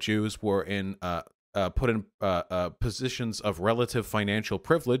lot of Jews were put in positions of relative financial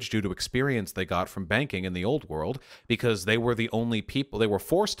privilege due to experience they got from banking in the old world, because they were the only people, they were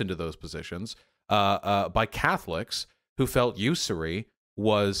forced into those positions by Catholics who felt usury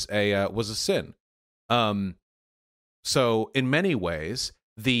was a sin. So in many ways,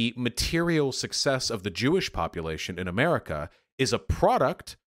 the material success of the Jewish population in America is a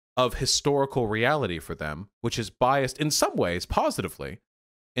product of historical reality for them, which is biased in some ways positively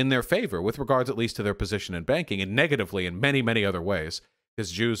in their favor, with regards at least to their position in banking, and negatively in many, many other ways,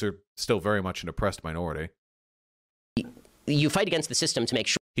 because Jews are still very much an oppressed minority. You fight against the system to make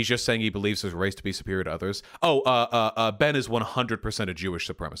sure. He's just saying he believes his race to be superior to others. Ben is 100% a Jewish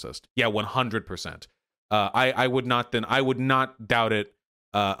supremacist. Yeah, 100%. I would not doubt it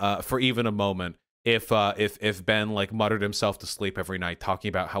for even a moment if Ben like muttered himself to sleep every night talking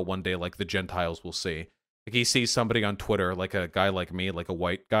about how one day like the Gentiles will see. Like he sees somebody on Twitter, like a guy like me, like a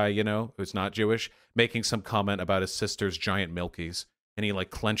white guy, you know, who's not Jewish, making some comment about his sister's giant milkies, and he like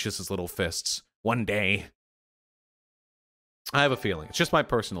clenches his little fists. One day. I have a feeling. It's just my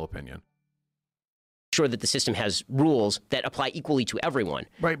personal opinion. Sure that the system has rules that apply equally to everyone.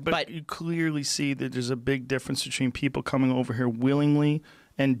 Right, but you clearly see that there's a big difference between people coming over here willingly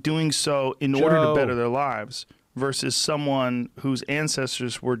and doing so in order to better their lives versus someone whose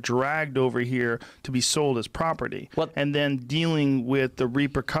ancestors were dragged over here to be sold as property, and then dealing with the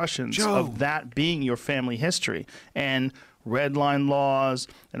repercussions of that being your family history. And red line laws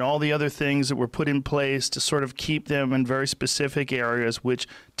and all the other things that were put in place to sort of keep them in very specific areas, which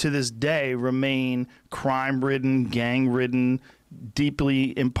to this day remain crime-ridden, gang-ridden,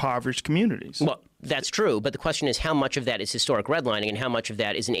 deeply impoverished communities. Well, that's true, but the question is how much of that is historic redlining and how much of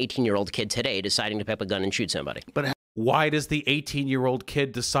that is an 18-year-old kid today deciding to pick up a gun and shoot somebody? But why does the 18-year-old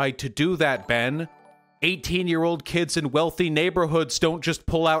kid decide to do that, Ben? 18-year-old kids in wealthy neighborhoods don't just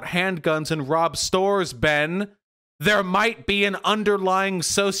pull out handguns and rob stores, Ben. There might be an underlying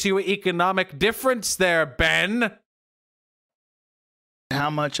socioeconomic difference there, Ben. How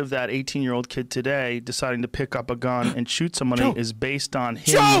much of that 18-year-old kid today deciding to pick up a gun and shoot somebody Joe! is based on him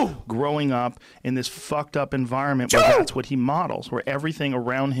Joe! growing up in this fucked up environment where Joe! that's what he models, where everything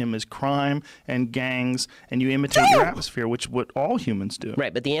around him is crime and gangs, and you imitate your atmosphere, which what all humans do.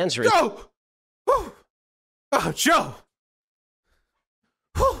 Right, but the answer is Joe! Whew. Oh, Joe!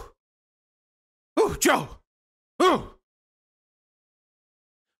 Whew. Ooh, Joe! Ooh.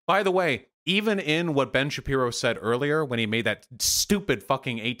 By the way, even in what Ben Shapiro said earlier when he made that stupid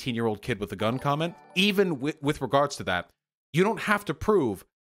fucking 18-year-old kid with a gun comment, even with regards to that, you don't have to prove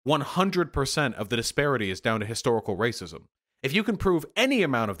 100% of the disparity is down to historical racism. If you can prove any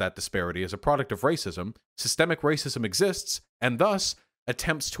amount of that disparity is a product of racism, systemic racism exists, and thus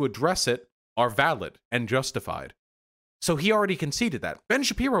attempts to address it are valid and justified. So he already conceded that. Ben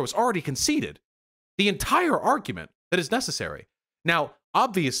Shapiro has already conceded the entire argument that is necessary. Now,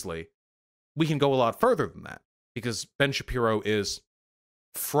 obviously, we can go a lot further than that because Ben Shapiro is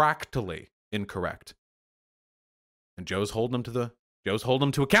fractally incorrect. And Joe's holding him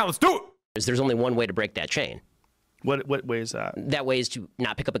to account. Let's do it. there's only one way to break that chain. What way is that? That way is to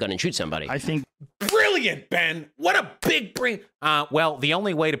not pick up a gun and shoot somebody. I think Brilliant, Ben. What a big brain. Well, the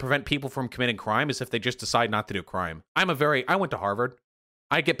only way to prevent people from committing crime is if they just decide not to do crime. I went to Harvard.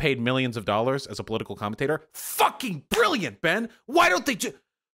 I get paid millions of dollars as a political commentator. Fucking brilliant, Ben. Why don't they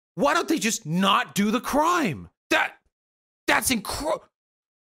just not do the crime? That's incredible.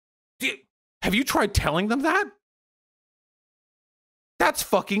 Have you tried telling them that? That's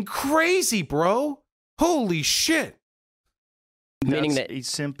fucking crazy, bro. Holy shit. Meaning that's that- a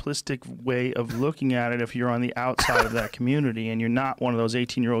simplistic way of looking at it if you're on the outside of that community and you're not one of those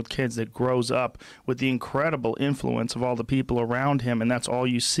 18-year-old kids that grows up with the incredible influence of all the people around him, and that's all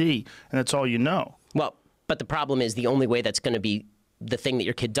you see, and that's all you know. Well, but the problem is the only way that's going to be the thing that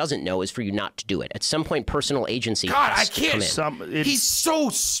your kid doesn't know is for you not to do it. At some point, personal agency God, has I to can't. come in. He's so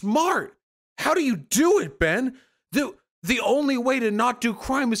smart. How do you do it, Ben? The only way to not do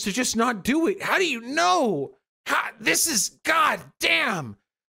crime is to just not do it. How do you know? This is goddamn.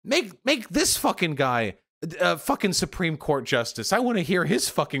 Make this fucking guy a fucking Supreme Court justice. I want to hear his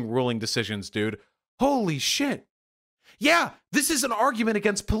fucking ruling decisions, dude. Holy shit. Yeah, this is an argument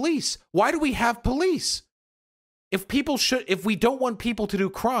against police. Why do we have police? If we don't want people to do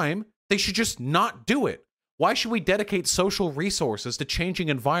crime, they should just not do it. Why should we dedicate social resources to changing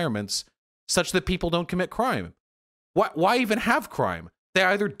environments such that people don't commit crime? Why even have crime? They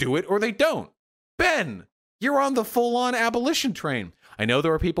either do it or they don't. Ben, you're on the full-on abolition train. I know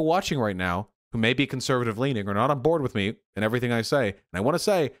there are people watching right now who may be conservative-leaning or not on board with me and everything I say. And I want to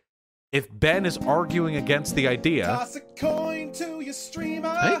say, if Ben is arguing against the idea... Toss a coin to your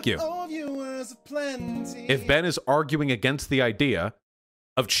streamer. Thank you. Oh, viewers of plenty. If Ben is arguing against the idea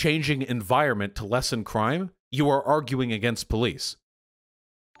of changing environment to lessen crime, you are arguing against police.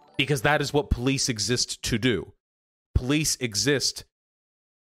 Because that is what police exist to do. Police exist...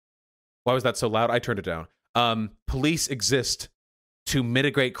 Why was that so loud? I turned it down. Police exist to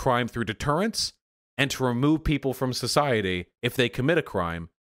mitigate crime through deterrence and to remove people from society if they commit a crime,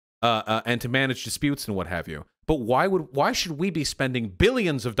 and to manage disputes and what have you. But why should we be spending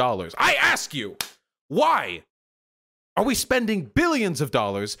billions of dollars? I ask you, why are we spending billions of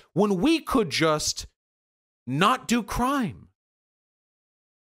dollars when we could just not do crime?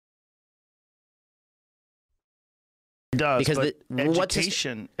 It does, Because but what's his-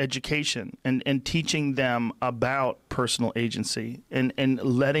 education and teaching them about personal agency and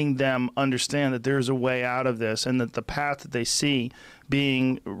letting them understand that there's a way out of this and that the path that they see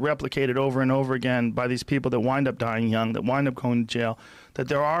being replicated over and over again by these people that wind up dying young, that wind up going to jail, that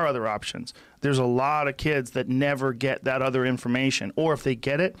there are other options. There's a lot of kids that never get that other information, or if they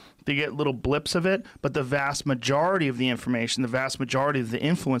get it, they get little blips of it, but the vast majority of the information, the vast majority of the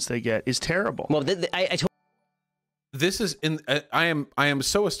influence they get is terrible. Well, This is I am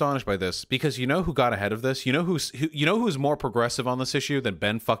so astonished by this because you know who got ahead of this? You know who's more progressive on this issue than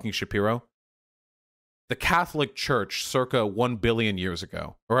Ben fucking Shapiro? The Catholic Church circa 1 billion years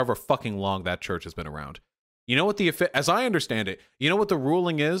ago, or however fucking long that church has been around. You know what as I understand it, you know what the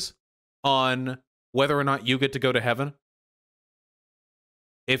ruling is on whether or not you get to go to heaven?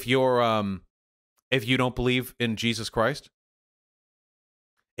 If if you don't believe in Jesus Christ?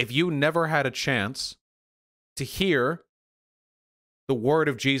 If you never had a chance to hear the word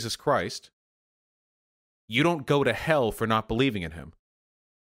of Jesus Christ, you don't go to hell for not believing in him.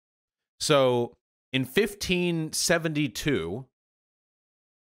 So, in 1572,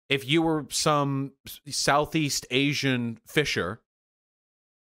 if you were some Southeast Asian fisher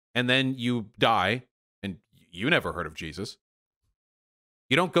and then you die and you never heard of Jesus,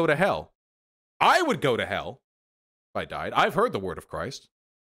 you don't go to hell. I would go to hell if I died. I've heard the word of Christ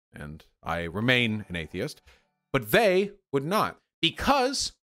and I remain an atheist, but they would not,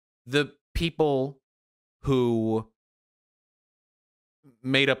 because the people who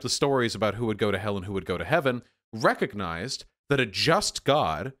made up the stories about who would go to hell and who would go to heaven recognized that a just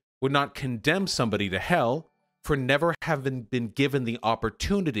God would not condemn somebody to hell for never having been given the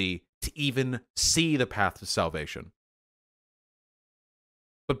opportunity to even see the path to salvation.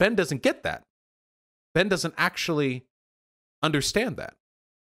 But Ben doesn't get that. Ben doesn't actually understand that.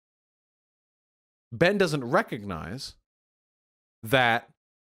 Ben doesn't recognize that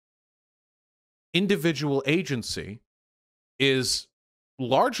individual agency is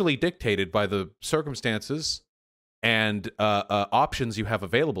largely dictated by the circumstances and options you have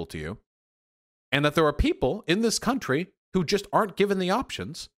available to you, and that there are people in this country who just aren't given the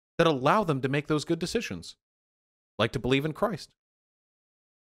options that allow them to make those good decisions, like to believe in Christ,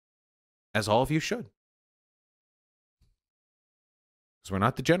 as all of you should, because we're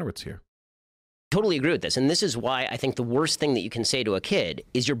not degenerates here. Totally agree with this. And this is why I think the worst thing that you can say to a kid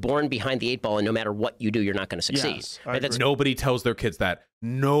is you're born behind the 8 ball, and no matter what you do, you're not going to succeed. Yes, right? That's Nobody tells their kids that.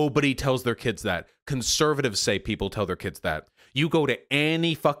 Nobody tells their kids that. Conservatives say people tell their kids that. You go to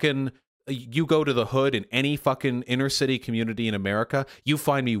the hood in any fucking inner city community in America, you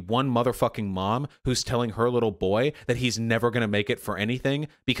find me one motherfucking mom who's telling her little boy that he's never going to make it for anything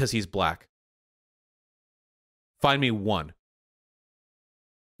because he's black. Find me one.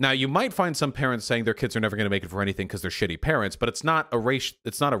 Now, you might find some parents saying their kids are never going to make it for anything because they're shitty parents, but it's not a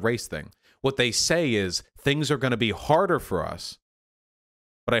race thing. What they say is things are going to be harder for us,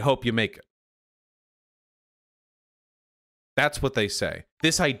 but I hope you make it. That's what they say.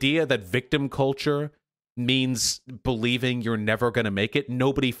 This idea that victim culture means believing you're never going to make it,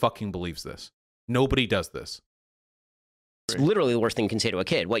 nobody fucking believes this. Nobody does this. It's literally the worst thing you can say to a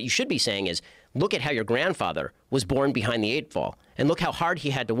kid. What you should be saying is, look at how your grandfather was born behind the 8 ball, and look how hard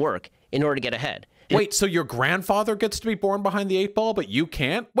he had to work in order to get ahead. Wait, so your grandfather gets to be born behind the 8 ball, but you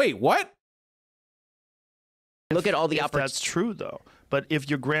can't? Wait, what? Look at all the That's true, though. But if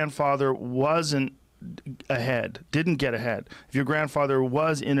your grandfather wasn't ahead, didn't get ahead, if your grandfather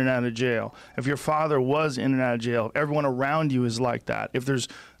was in and out of jail, if your father was in and out of jail, everyone around you is like that, if there's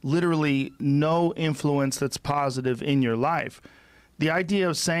literally no influence that's positive in your life, the idea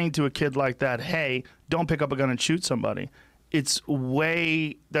of saying to a kid like that, hey, don't pick up a gun and shoot somebody, that's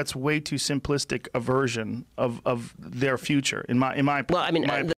way too simplistic a version of their future in my well, I mean,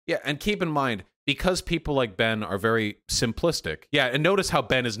 yeah, and keep in mind, because people like Ben are very simplistic. Yeah, and notice how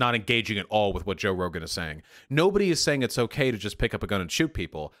Ben is not engaging at all with what Joe Rogan is saying. Nobody is saying it's okay to just pick up a gun and shoot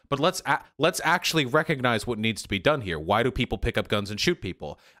people, but let's actually recognize what needs to be done here. Why do people pick up guns and shoot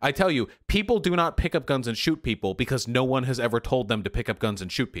people? I tell you, people do not pick up guns and shoot people because no one has ever told them to pick up guns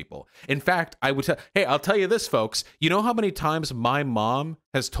and shoot people. In fact, I'll tell you this, folks. You know how many times my mom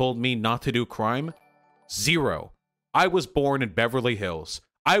has told me not to do crime? 0. I was born in Beverly Hills.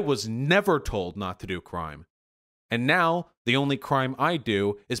 I was never told not to do crime. And now, the only crime I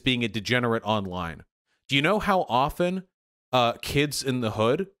do is being a degenerate online. Do you know how often kids in the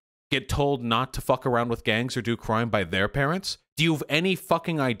hood get told not to fuck around with gangs or do crime by their parents? Do you have any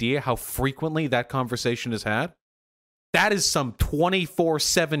fucking idea how frequently that conversation is had? That is some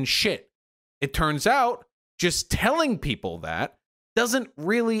 24/7 shit. It turns out, just telling people that doesn't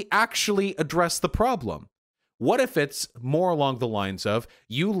really actually address the problem. What if it's more along the lines of,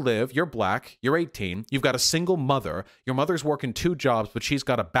 you're black, you're 18, you've got a single mother, your mother's working 2 jobs, but she's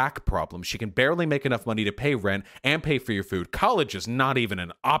got a back problem. She can barely make enough money to pay rent and pay for your food. College is not even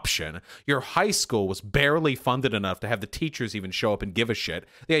an option. Your high school was barely funded enough to have the teachers even show up and give a shit.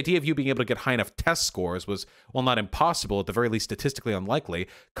 The idea of you being able to get high enough test scores was, well, not impossible, at the very least statistically unlikely.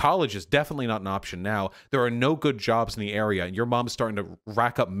 College is definitely not an option now. There are no good jobs in the area, and your mom's starting to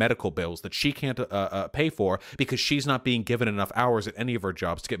rack up medical bills that she can't pay for, because she's not being given enough hours at any of her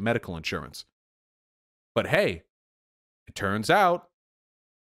jobs to get medical insurance. But hey, it turns out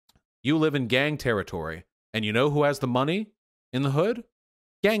you live in gang territory, and you know who has the money in the hood?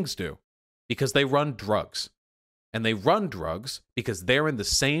 Gangs do, because they run drugs. And they run drugs because they're in the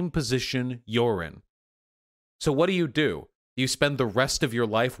same position you're in. So what do? You spend the rest of your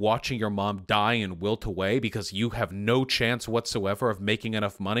life watching your mom die and wilt away because you have no chance whatsoever of making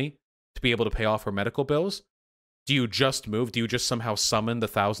enough money to be able to pay off her medical bills? Do you just move? Do you just somehow summon the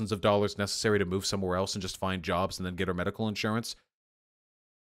thousands of dollars necessary to move somewhere else and just find jobs and then get her medical insurance?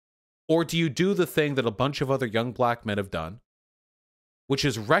 Or do you do the thing that a bunch of other young black men have done, which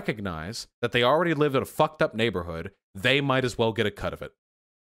is recognize that they already live in a fucked up neighborhood. They might as well get a cut of it.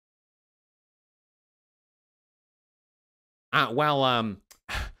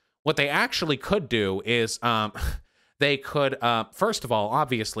 What they actually could do is they could, first of all,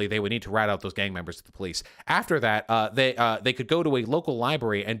 obviously, they would need to rat out those gang members to the police. After that, they could go to a local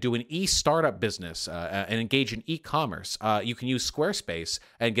library and do an e-startup business and engage in e-commerce. You can use Squarespace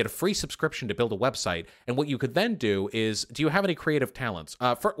and get a free subscription to build a website. And what you could then do is, do you have any creative talents?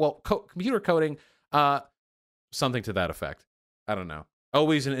 Computer coding, something to that effect. I don't know.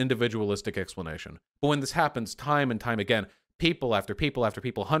 Always an individualistic explanation. But when this happens time and time again, people after people after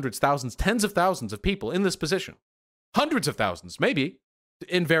people, hundreds, thousands, tens of thousands of people in this position, hundreds of thousands, maybe,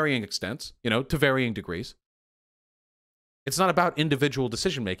 in varying extents, to varying degrees. It's not about individual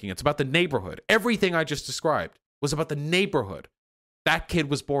decision-making. It's about the neighborhood. Everything I just described was about the neighborhood that kid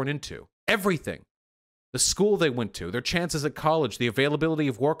was born into. Everything. The school they went to, their chances at college, the availability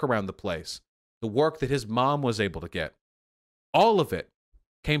of work around the place, the work that his mom was able to get. All of it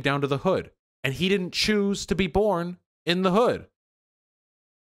came down to the hood. And he didn't choose to be born in the hood.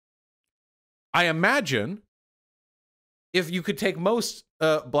 I imagine if you could take most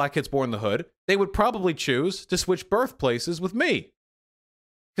black kids born in the hood, they would probably choose to switch birthplaces with me.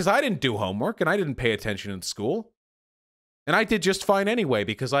 Because I didn't do homework and I didn't pay attention in school. And I did just fine anyway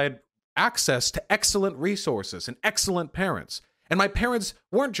because I had access to excellent resources and excellent parents. And my parents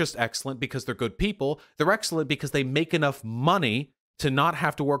weren't just excellent because they're good people. They're excellent because they make enough money to not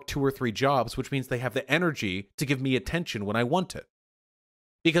have to work 2 or 3 jobs, which means they have the energy to give me attention when I want it.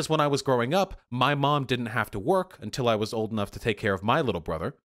 Because when I was growing up, my mom didn't have to work until I was old enough to take care of my little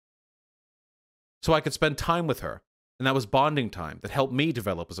brother. So I could spend time with her. And that was bonding time that helped me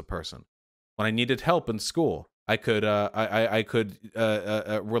develop as a person. When I needed help in school, I could rely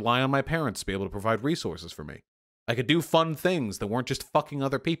on my parents to be able to provide resources for me. I could do fun things that weren't just fucking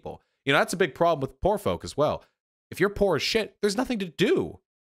other people. That's a big problem with poor folk as well. If you're poor as shit, there's nothing to do.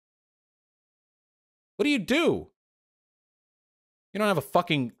 What do? You don't have a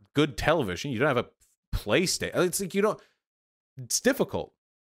fucking good television. You don't have a PlayStation. It's like it's difficult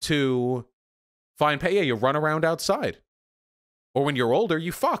to find pay. Yeah, you run around outside. Or when you're older,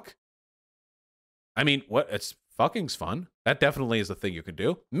 you fuck. I mean, it's fucking's fun. That definitely is the thing you can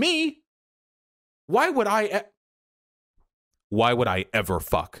do. Me? Why would I ever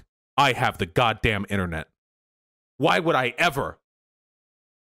fuck? I have the goddamn internet. Why would I ever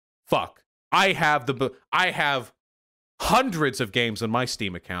fuck? I have hundreds of games on my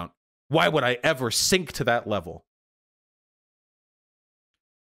Steam account. Why would I ever sink to that level?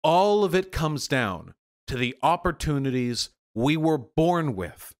 All of it comes down to the opportunities we were born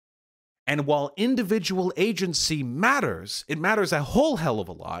with. And while individual agency matters, it matters a whole hell of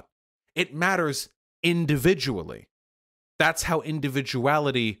a lot. It matters individually. That's how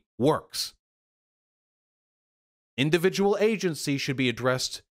individuality works. Individual agency should be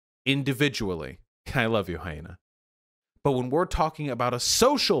addressed individually. I love you, Hyena. But when we're talking about a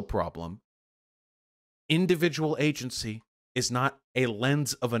social problem, individual agency is not a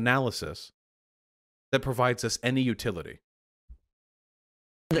lens of analysis that provides us any utility.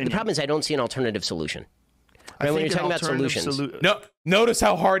 The problem is I don't see an alternative solution. When you're talking about solutions. No, notice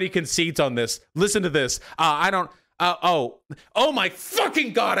how hard he concedes on this. Listen to this. Oh my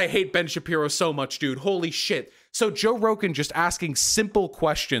fucking God, I hate Ben Shapiro so much, dude. Holy shit. So Joe Rogan just asking simple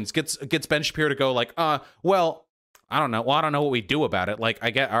questions gets Ben Shapiro to go like, well, I don't know. Well, I don't know what we do about it. Like, I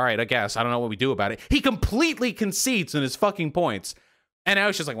guess. I don't know what we do about it. He completely concedes in his fucking points. And I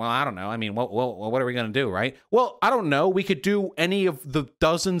was just like, well, I don't know. I mean, what are we going to do, right? Well, I don't know. We could do any of the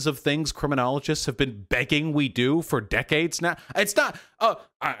dozens of things criminologists have been begging we do for decades now. It's not,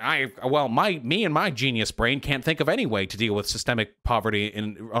 me and my genius brain can't think of any way to deal with systemic poverty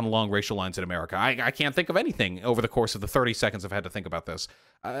on long racial lines in America. I can't think of anything over the course of the 30 seconds I've had to think about this.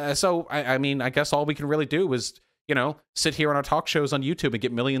 So, I mean, I guess all we can really do is, sit here on our talk shows on YouTube and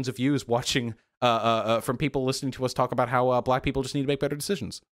get millions of views watching from people listening to us talk about how black people just need to make better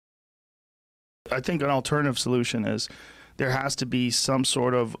decisions. I think an alternative solution is there has to be some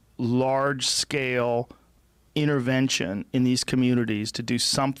sort of large-scale intervention in these communities to do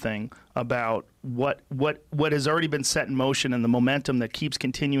something about what has already been set in motion and the momentum that keeps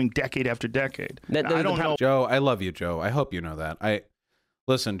continuing decade after decade. I don't know. Joe, I love you, Joe. I hope you know that.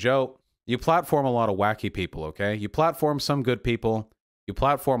 Listen, Joe, you platform a lot of wacky people, okay? You platform some good people. You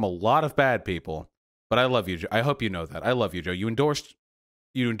platform a lot of bad people, but I love you, Joe. I hope you know that. I love you, Joe. You endorsed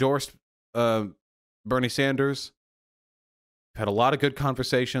Bernie Sanders. You've had a lot of good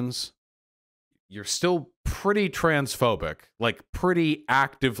conversations. You're still pretty transphobic, like pretty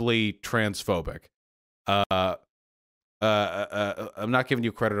actively transphobic. I'm not giving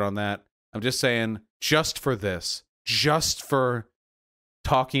you credit on that. I'm just saying, just for this, just for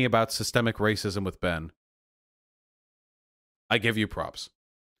talking about systemic racism with Ben, I give you props.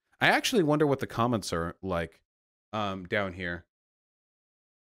 I actually wonder what the comments are like down here.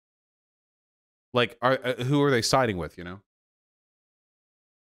 Like, who are they siding with, you know?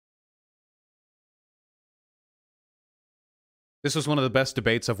 This was one of the best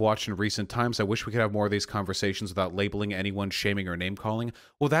debates I've watched in recent times. I wish we could have more of these conversations without labeling anyone, shaming, or name-calling.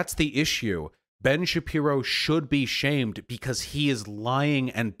 Well, that's the issue. Ben Shapiro should be shamed because he is lying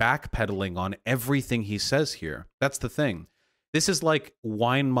and backpedaling on everything he says here. That's the thing. This is like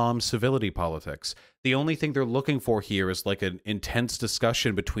wine mom civility politics. The only thing they're looking for here is like an intense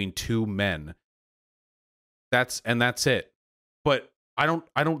discussion between two men. That's it. But I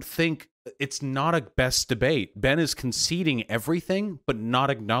don't think it's not a best debate. Ben is conceding everything, but not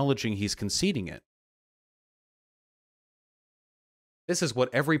acknowledging he's conceding it. This is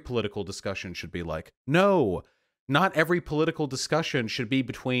what every political discussion should be like. No, not every political discussion should be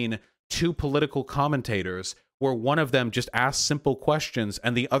between two political commentators where one of them just asks simple questions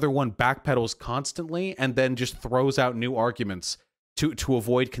and the other one backpedals constantly and then just throws out new arguments to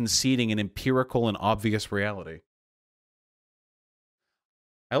avoid conceding an empirical and obvious reality.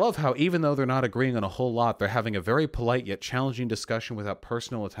 I love how even though they're not agreeing on a whole lot, they're having a very polite yet challenging discussion without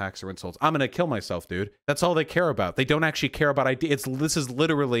personal attacks or insults. I'm going to kill myself, dude. That's all they care about. They don't actually care about ideas. This is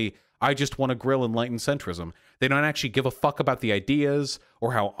literally, I just want to grill enlightened centrism. They don't actually give a fuck about the ideas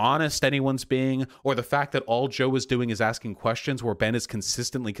or how honest anyone's being or the fact that all Joe is doing is asking questions where Ben is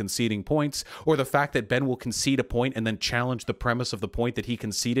consistently conceding points or the fact that Ben will concede a point and then challenge the premise of the point that he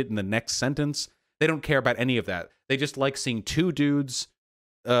conceded in the next sentence. They don't care about any of that. They just like seeing two dudes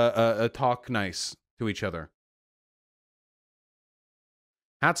talk nice to each other.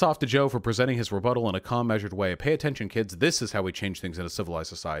 Hats off to Joe for presenting his rebuttal in a calm, measured way. Pay attention, kids. This is how we change things in a civilized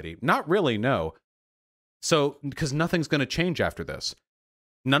society. Not really, no. So, because nothing's going to change after this.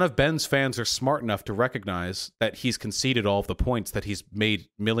 None of Ben's fans are smart enough to recognize that he's conceded all of the points that he's made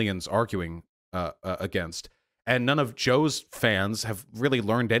millions arguing against. And none of Joe's fans have really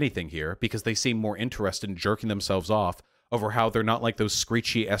learned anything here because they seem more interested in jerking themselves off over how they're not like those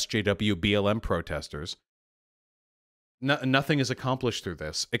screechy SJW BLM protesters. Nothing is accomplished through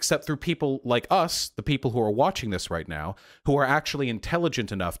this, except through people like us, the people who are watching this right now, who are actually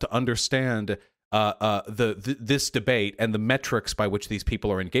intelligent enough to understand this debate and the metrics by which these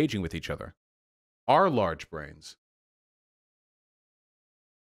people are engaging with each other. Our large brains.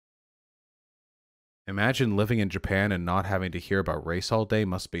 Imagine living in Japan and not having to hear about race all day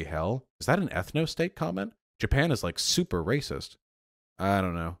must be hell. Is that an ethno-state comment? Japan is like super racist. I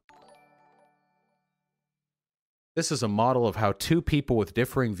don't know. This is a model of how two people with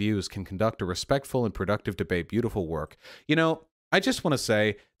differing views can conduct a respectful and productive debate. Beautiful work. You know, I just want to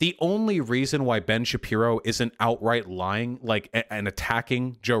say the only reason why Ben Shapiro isn't outright lying and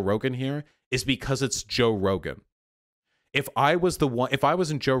attacking Joe Rogan here is because it's Joe Rogan. If I was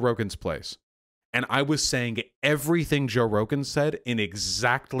in Joe Rogan's place and I was saying everything Joe Rogan said in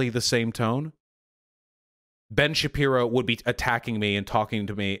exactly the same tone, Ben Shapiro would be attacking me and talking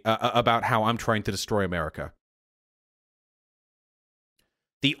to me about how I'm trying to destroy America.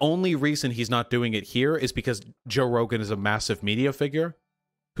 The only reason he's not doing it here is because Joe Rogan is a massive media figure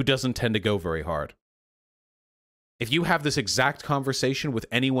who doesn't tend to go very hard. If you have this exact conversation with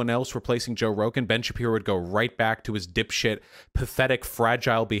anyone else replacing Joe Rogan, Ben Shapiro would go right back to his dipshit, pathetic,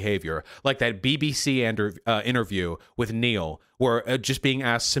 fragile behavior, like that BBC interview with Neil, where just being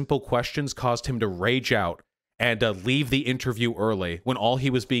asked simple questions caused him to rage out and leave the interview early when all he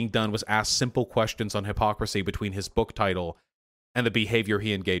was being done was ask simple questions on hypocrisy between his book title and the behavior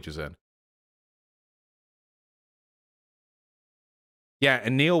he engages in. Yeah,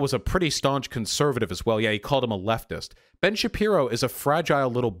 and Neil was a pretty staunch conservative as well. Yeah, he called him a leftist. Ben Shapiro is a fragile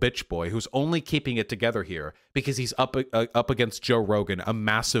little bitch boy who's only keeping it together here because he's up against Joe Rogan, a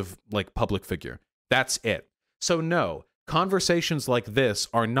massive public figure. That's it. So no, conversations like this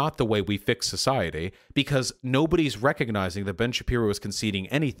are not the way we fix society because nobody's recognizing that Ben Shapiro is conceding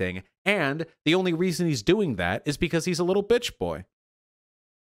anything, and the only reason he's doing that is because he's a little bitch boy.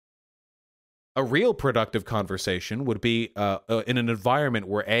 A real productive conversation would be in an environment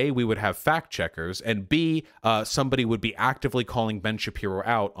where A, we would have fact checkers, and B, somebody would be actively calling Ben Shapiro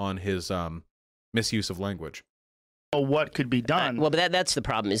out on his misuse of language. What could be done? Well, but that's the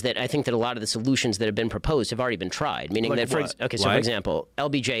problem, is that I think that a lot of the solutions that have been proposed have already been tried. Meaning Like that, what? for example,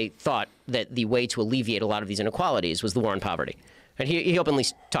 LBJ thought that the way to alleviate a lot of these inequalities was the war on poverty. And he openly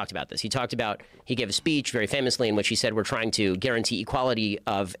talked about this. He gave a speech very famously in which he said we're trying to guarantee equality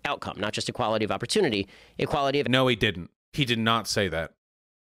of outcome, not just equality of opportunity, equality of... No, he didn't. He did not say that.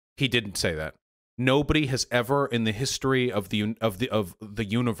 He didn't say that. Nobody has ever in the history of the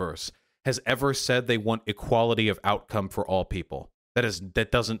universe has ever said they want equality of outcome for all people. That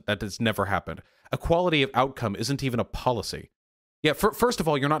has never happened. Equality of outcome isn't even a policy. Yeah, first of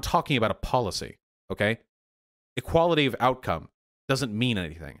all, you're not talking about a policy, okay? Equality of outcome doesn't mean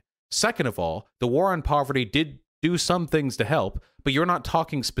anything. Second of all, the war on poverty did do some things to help, but you're not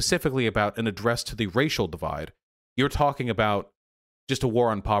talking specifically about an address to the racial divide. You're talking about just a war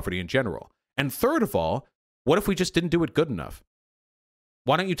on poverty in general. And third of all, what if we just didn't do it good enough?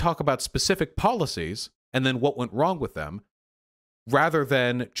 Why don't you talk about specific policies and then what went wrong with them, rather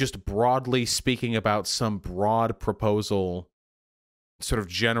than just broadly speaking about some broad proposal, sort of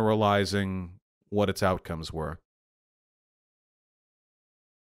generalizing what its outcomes were?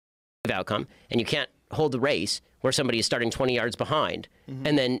 Outcome, and you can't hold the race where somebody is starting 20 yards behind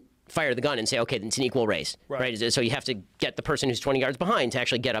and then fire the gun and say, okay, it's an equal race, right? So you have to get the person who's 20 yards behind to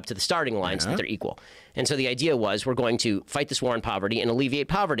actually get up to the starting line so that they're equal. And so the idea was we're going to fight this war on poverty and alleviate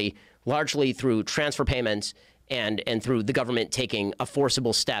poverty largely through transfer payments and through the government taking a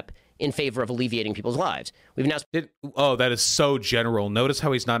forcible step in favor of alleviating people's lives. We've now... that is so general. Notice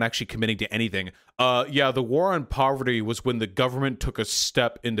how he's not actually committing to anything. Yeah, the war on poverty was when the government took a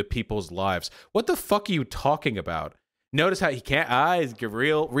step into people's lives. What the fuck are you talking about? Notice how he can't... he's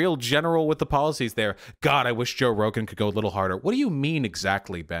real general with the policies there. God, I wish Joe Rogan could go a little harder. What do you mean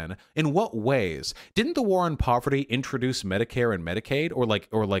exactly, Ben? In what ways? Didn't the war on poverty introduce Medicare and Medicaid, or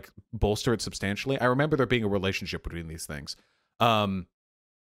like bolster it substantially? I remember there being a relationship between these things.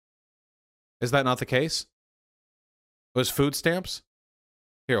 Is that not the case? It was food stamps?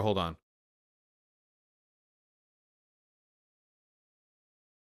 Here, hold on.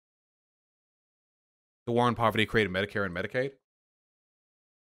 The war on poverty created Medicare and Medicaid?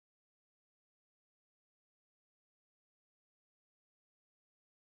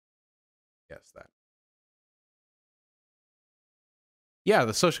 Yes, that. Yeah,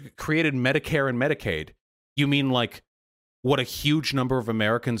 the social created Medicare and Medicaid. You mean like what a huge number of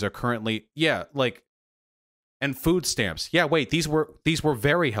Americans are currently... Yeah, like... And food stamps. Yeah, wait, these were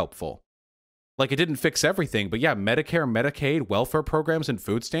very helpful. Like, it didn't fix everything, but yeah, Medicare, Medicaid, welfare programs, and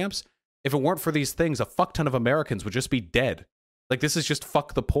food stamps. If it weren't for these things, a fuck ton of Americans would just be dead. Like, this is just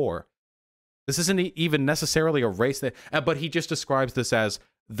fuck the poor. This isn't even necessarily a race that... but he just describes this as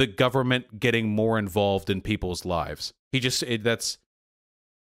the government getting more involved in people's lives. This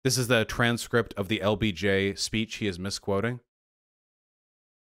is the transcript of the LBJ speech he is misquoting.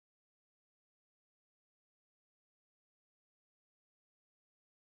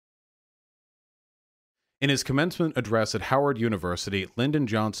 In his commencement address at Howard University, Lyndon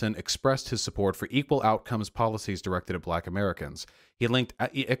Johnson expressed his support for equal outcomes policies directed at Black Americans. He linked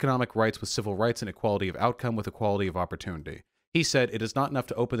economic rights with civil rights and equality of outcome with equality of opportunity. He said, "It is not enough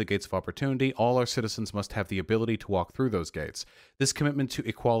to open the gates of opportunity. All our citizens must have the ability to walk through those gates." This commitment to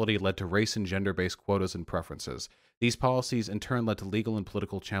equality led to race and gender-based quotas and preferences. These policies, in turn, led to legal and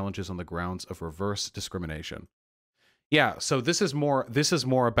political challenges on the grounds of reverse discrimination. Yeah, so this is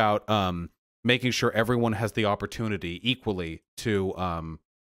more about making sure everyone has the opportunity equally to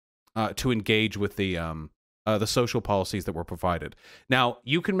engage with the social policies that were provided. Now,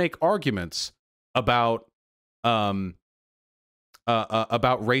 you can make arguments about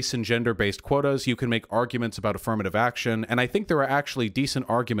race and gender-based quotas. You can make arguments about affirmative action, and I think there are actually decent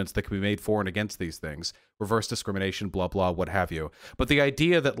arguments that can be made for and against these things. Reverse discrimination, blah, blah, what have you. But the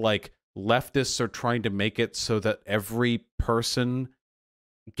idea that, like, leftists are trying to make it so that every person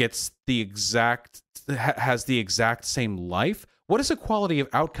gets has the exact same life? What does equality of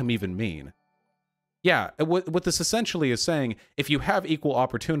outcome even mean? Yeah, what this essentially is saying, if you have equal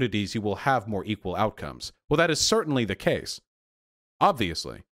opportunities, you will have more equal outcomes. Well, that is certainly the case.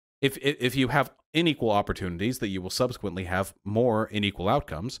 Obviously, if you have unequal opportunities, that you will subsequently have more unequal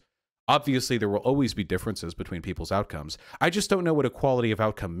outcomes. Obviously, there will always be differences between people's outcomes. I just don't know what equality of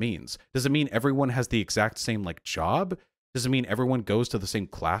outcome means. Does it mean everyone has the exact same, like, job? Does it mean everyone goes to the same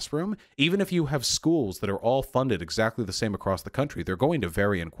classroom? Even if you have schools that are all funded exactly the same across the country, they're going to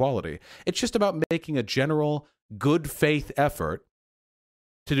vary in quality. It's just about making a general good faith effort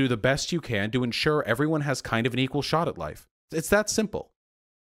to do the best you can to ensure everyone has kind of an equal shot at life. It's that simple.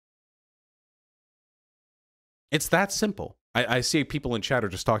 It's that simple. I see people in chat are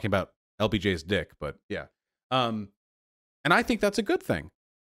just talking about LBJ's dick, but yeah. And I think that's a good thing.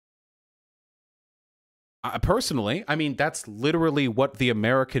 Personally, I mean, that's literally what the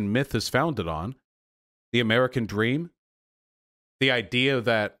American myth is founded on. The American dream. the idea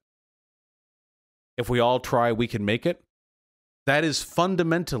that if we all try, we can make it, that is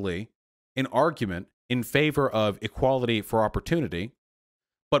fundamentally an argument in favor of equality for opportunity.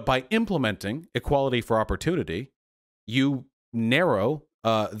 But by implementing equality for opportunity, you narrow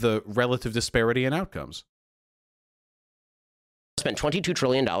the relative disparity in outcomes. Spent $22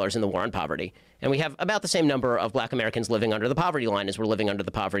 trillion in the war on poverty, and we have about the same number of black Americans living under the poverty line as were living under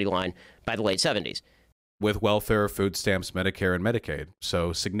the poverty line by the late 70s. With welfare, food stamps, Medicare, and Medicaid,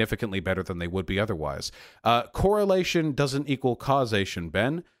 so significantly better than they would be otherwise. Correlation doesn't equal causation,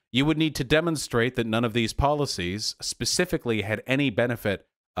 Ben. You would need to demonstrate that none of these policies specifically had any benefit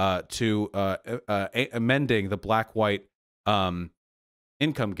to amending the black-white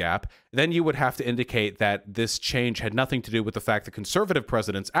income gap. Then you would have to indicate that this change had nothing to do with the fact that conservative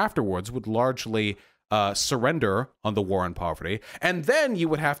presidents afterwards would largely surrender on the war on poverty. And then you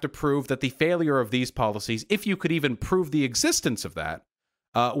would have to prove that the failure of these policies, if you could even prove the existence of that,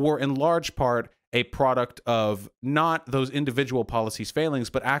 were in large part a product of not those individual policies' failings,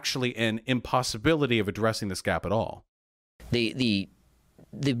 but actually an impossibility of addressing this gap at all. The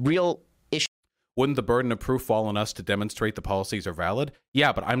real issue. Wouldn't the burden of proof fall on us to demonstrate the policies are valid?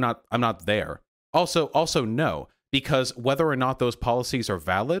 Yeah, but I'm not there. Also no, because whether or not those policies are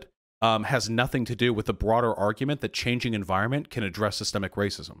valid has nothing to do with the broader argument that changing environment can address systemic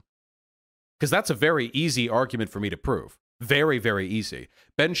racism. Because that's a very easy argument for me to prove. Very, very easy.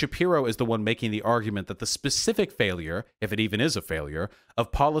 Ben Shapiro is the one making the argument that the specific failure, if it even is a failure,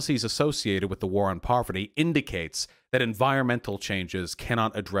 of policies associated with the war on poverty indicates that environmental changes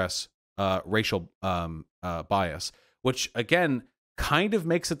cannot address racial bias, which, again, kind of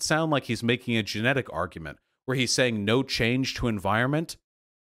makes it sound like he's making a genetic argument, where he's saying no change to environment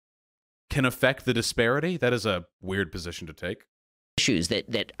can affect the disparity. That is a weird position to take. Issues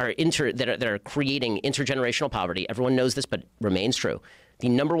that are creating intergenerational poverty. Everyone knows this, but remains true. The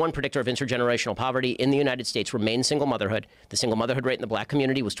number one predictor of intergenerational poverty in the United States remains single motherhood. The single motherhood rate in the black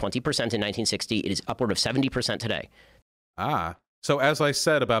community was 20% in 1960. It is upward of 70% today. So as I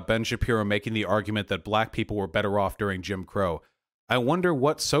said about Ben Shapiro making the argument that black people were better off during Jim Crow, I wonder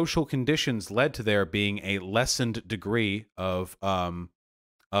what social conditions led to there being a lessened degree of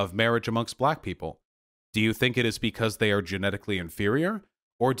marriage amongst black people. Do you think it is because they are genetically inferior?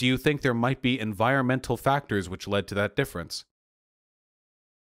 Or do you think there might be environmental factors which led to that difference?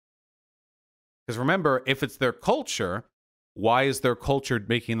 Because remember, if it's their culture, why is their culture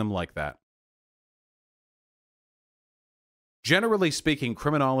making them like that? Generally speaking,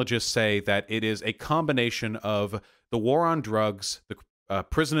 criminologists say that it is a combination of the war on drugs, the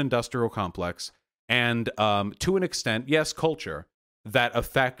prison industrial complex, and to an extent, yes, culture, that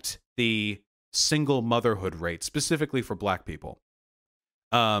affect the single motherhood rate, specifically for black people.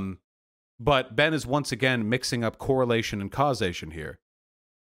 But Ben is once again mixing up correlation and causation here.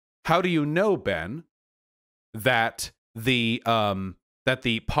 How do you know, Ben, that the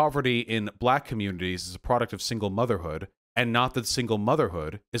poverty in black communities is a product of single motherhood, and not that single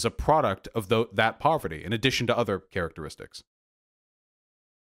motherhood is a product of that poverty, in addition to other characteristics?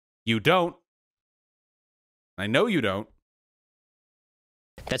 You don't. I know you don't.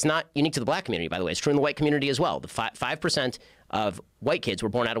 That's not unique to the black community, by the way. It's true in the white community as well. The 5% of white kids were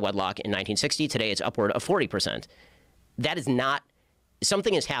born out of wedlock in 1960. Today, it's upward of 40%. That is not,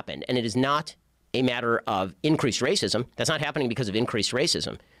 something has happened, and it is not a matter of increased racism. That's not happening because of increased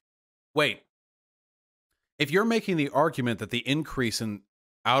racism. Wait. If you're making the argument that the increase in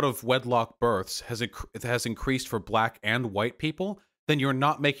out-of-wedlock births has increased for black and white people, then you're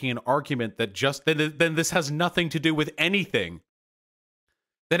not making an argument that then this has nothing to do with anything.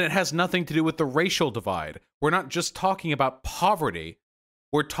 Then it has nothing to do with the racial divide. We're not just talking about poverty.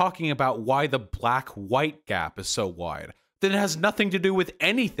 We're talking about why the black-white gap is so wide. Then it has nothing to do with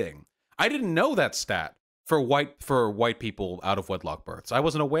anything. I didn't know that stat for white people out of wedlock births. I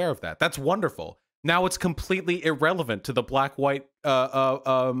wasn't aware of that. That's wonderful. Now it's completely irrelevant to the black-white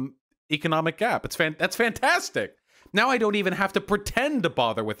economic gap. That's fantastic. Now I don't even have to pretend to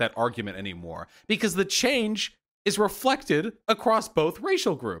bother with that argument anymore, because the change is reflected across both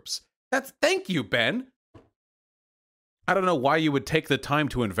racial groups. Thank you, Ben. I don't know why you would take the time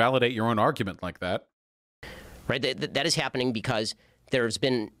to invalidate your own argument like that. Right, that is happening because there's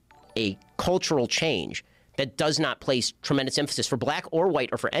been a cultural change that does not place tremendous emphasis for black or white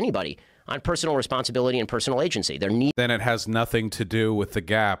or for anybody on personal responsibility and personal agency. Then it has nothing to do with the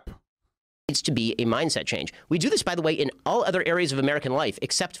gap. Needs to be a mindset change. We do this, by the way, in all other areas of American life,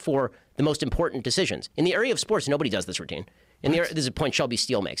 except for the most important decisions. In the area of sports, nobody does this routine. This is a point Shelby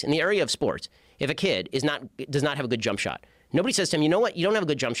Steele makes. In the area of sports, if a kid does not have a good jump shot, Nobody says to him, you know what, you don't have a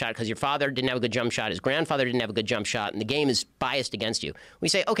good jump shot because your father didn't have a good jump shot, his grandfather didn't have a good jump shot, and the game is biased against you. We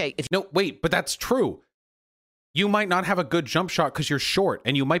say, okay, if No, wait, but that's true. You might not have a good jump shot because you're short,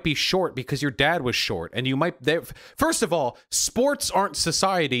 and you might be short because your dad was short, and you might... First of all, sports aren't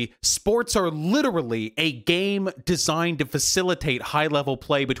society. Sports are literally a game designed to facilitate high-level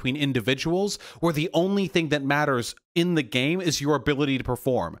play between individuals, where the only thing that matters in the game is your ability to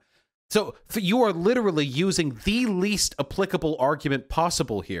perform. So you are literally using the least applicable argument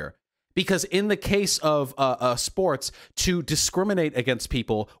possible here. Because in the case of sports, to discriminate against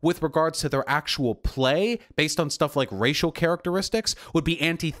people with regards to their actual play based on stuff like racial characteristics would be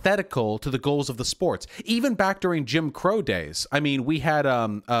antithetical to the goals of the sports. Even back during Jim Crow days, I mean, we had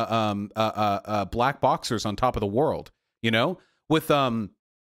black boxers on top of the world, you know, with and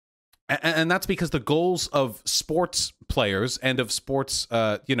that's because the goals of sports players and of sports,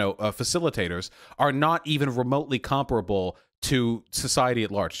 facilitators are not even remotely comparable to society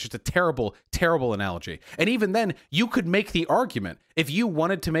at large. It's just a terrible, terrible analogy. And even then, you could make the argument, if you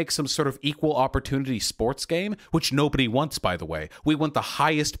wanted to make some sort of equal opportunity sports game, which nobody wants, by the way. We want the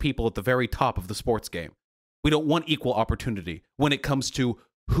highest people at the very top of the sports game. We don't want equal opportunity when it comes to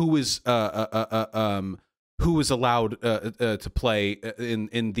who is allowed to play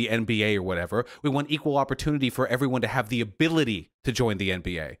in the NBA or whatever. We want equal opportunity for everyone to have the ability to join the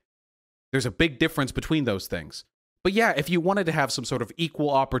NBA. There's a big difference between those things. But yeah, if you wanted to have some sort of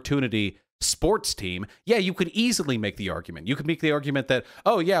equal opportunity sports team, yeah, you could easily make the argument. You could make the argument that,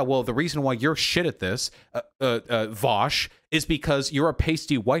 oh yeah, well, the reason why you're shit at this, Vosh, is because you're a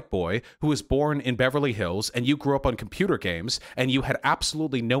pasty white boy who was born in Beverly Hills and you grew up on computer games and you had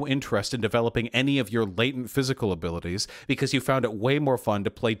absolutely no interest in developing any of your latent physical abilities because you found it way more fun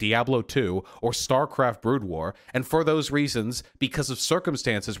to play Diablo 2 or StarCraft Brood War. And for those reasons, because of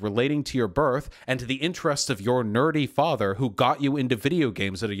circumstances relating to your birth and to the interests of your nerdy father who got you into video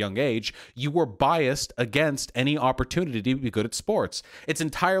games at a young age, you were biased against any opportunity to be good at sports. It's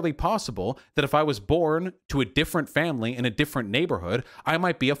entirely possible that if I was born to a different family in a different neighborhood, I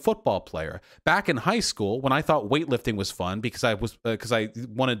might be a football player. Back in high school, when I thought weightlifting was fun because I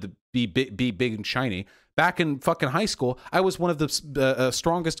wanted to be big and shiny, back in fucking high school, I was one of the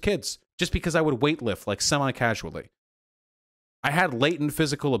strongest kids just because I would weightlift like semi-casually. I had latent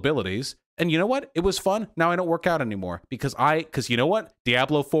physical abilities, and you know what? It was fun. Now I don't work out anymore because you know what?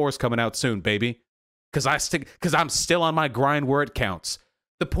 Diablo 4 is coming out soon, baby. Because I'm still on my grind where it counts.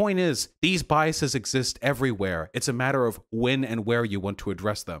 The point is, these biases exist everywhere. It's a matter of when and where you want to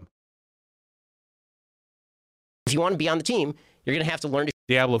address them. if you want to be on the team, you're going to have to learn to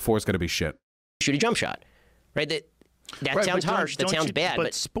Diablo 4 is going to be shit. shoot a jump shot, right? That Right, sounds but harsh. That sounds bad.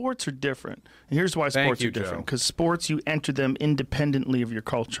 But sports are different. And here's why sports are different. Because sports, you enter them independently of your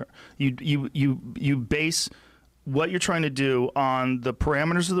culture. You base what you're trying to do on the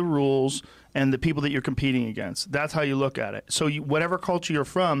parameters of the rules and the people that you're competing against. That's how you look at it. So whatever culture you're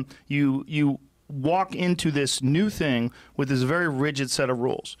from, you walk into this new thing with this very rigid set of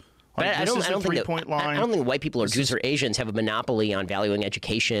rules. But I don't think white people or Jews or Asians have a monopoly on valuing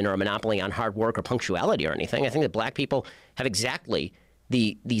education or a monopoly on hard work or punctuality or anything. I think that black people have exactly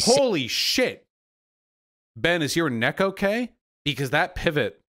the Holy shit. Ben, is your neck okay? Because that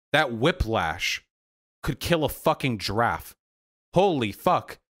pivot, that whiplash, could kill a fucking giraffe. Holy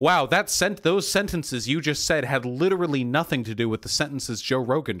fuck. Wow, those sentences you just said had literally nothing to do with the sentences Joe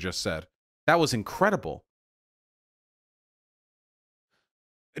Rogan just said. That was incredible.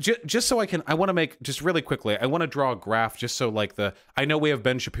 Just so I want to make, just really quickly, I want to draw a graph just so I know we have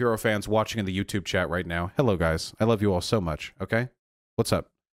Ben Shapiro fans watching in the YouTube chat right now. Hello, guys. I love you all so much, okay? What's up?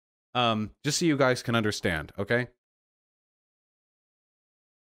 Just so you guys can understand, okay?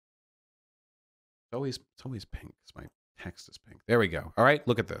 It's always pink. My text is pink. There we go. All right,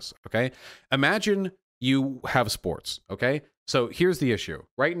 look at this, okay? Imagine you have sports, okay? So here's the issue.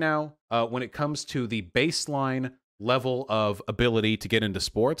 Right now, when it comes to the baseline level of ability to get into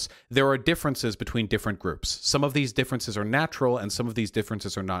sports, there are differences between different groups. Some of these differences are natural and some of these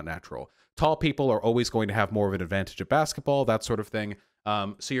differences are not natural. Tall people are always going to have more of an advantage at basketball, that sort of thing.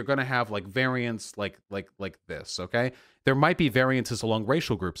 So you're going to have variants like this, okay? There might be variances along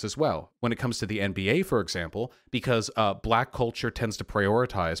racial groups as well. When it comes to the NBA, for example, because black culture tends to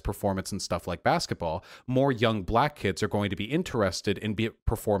prioritize performance and stuff like basketball, more young black kids are going to be interested in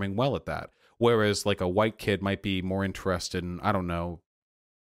performing well at that. Whereas a white kid might be more interested in, I don't know,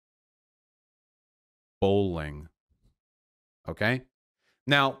 bowling. Okay?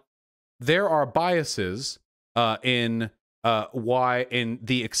 Now, there are biases in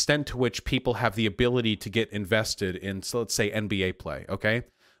the extent to which people have the ability to get invested in, so let's say NBA play, okay?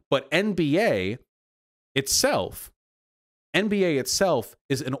 But NBA itself NBA itself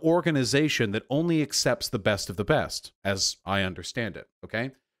is an organization that only accepts the best of the best, as I understand it,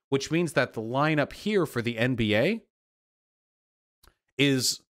 okay? Which means that the lineup here for the NBA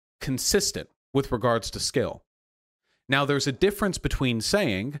is consistent with regards to skill. Now, there's a difference between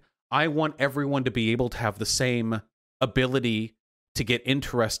saying, I want everyone to be able to have the same ability to get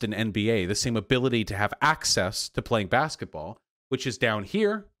interest in NBA, the same ability to have access to playing basketball, which is down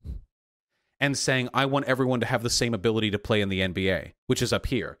here, and saying, I want everyone to have the same ability to play in the NBA, which is up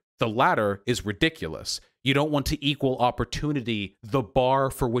here. The latter is ridiculous. You don't want to equal opportunity the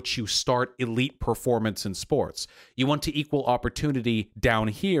bar for which you start elite performance in sports. You want to equal opportunity down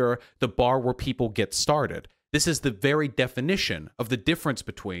here, the bar where people get started. This is the very definition of the difference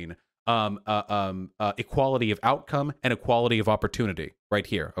between equality of outcome and equality of opportunity right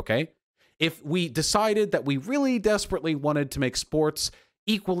here, okay? If we decided that we really desperately wanted to make sports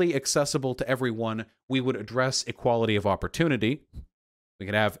equally accessible to everyone, we would address equality of opportunity. We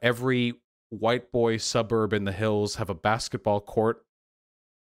could have every white boy suburb in the hills have a basketball court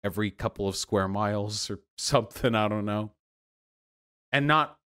every couple of square miles or something, I don't know. And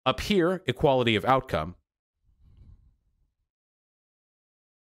not up here, equality of outcome.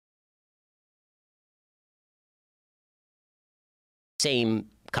 Same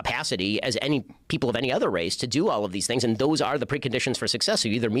capacity as any people of any other race to do all of these things, and those are the preconditions for success. So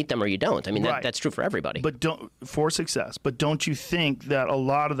you either meet them or you don't. I mean, Right. that's true for everybody. But for success. But don't you think that a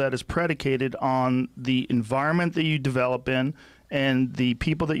lot of that is predicated on the environment that you develop in, and the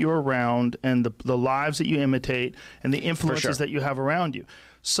people that you're around, and the lives that you imitate, and the influences that you have around you?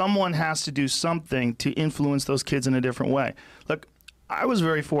 Someone has to do something to influence those kids in a different way. Look, I was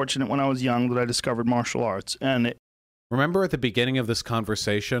very fortunate when I was young that I discovered martial arts, and Remember at the beginning of this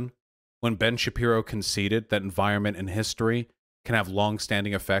conversation when Ben Shapiro conceded that environment and history can have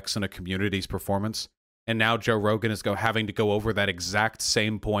long-standing effects on a community's performance? And now Joe Rogan is having to go over that exact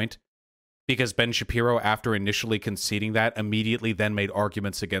same point because Ben Shapiro, after initially conceding that, immediately then made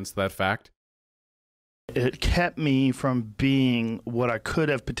arguments against that fact? it kept me from being what I could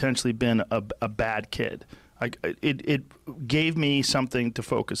have potentially been, a bad kid. It gave me something to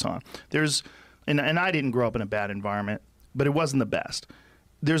focus on. And I didn't grow up in a bad environment, but it wasn't the best.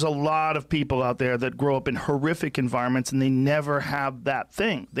 There's a lot of people out there that grow up in horrific environments and they never have that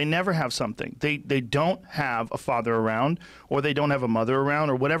thing. They never have something. They don't have a father around, or they don't have a mother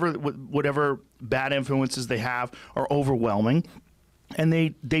around, or whatever bad influences they have are overwhelming. And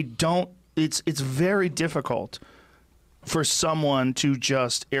they don't, it's very difficult for someone to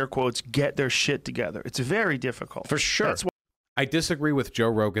just, air quotes, get their shit together. It's very difficult. For sure. That's why I disagree with Joe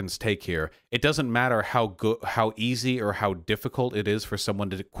Rogan's take here. It doesn't matter how easy or how difficult it is for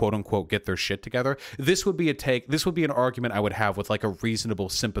someone to quote unquote get their shit together. This would be an argument I would have with like a reasonable,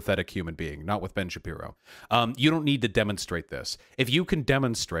 sympathetic human being, not with Ben Shapiro. You don't need to demonstrate this. If you can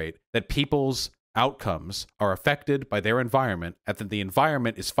demonstrate that people's outcomes are affected by their environment and that the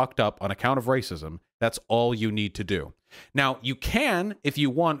environment is fucked up on account of racism, that's all you need to do. Now, you can, if you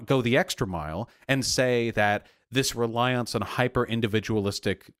want, go the extra mile and say that this reliance on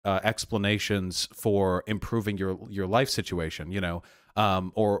hyper-individualistic explanations for improving your life situation,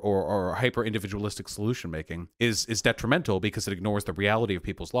 or hyper-individualistic solution-making is detrimental because it ignores the reality of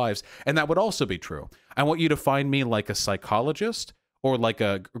people's lives. And that would also be true. I want you to find me like a psychologist or like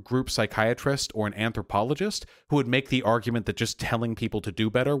a group psychiatrist or an anthropologist who would make the argument that just telling people to do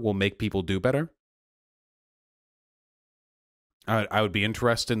better will make people do better. I would be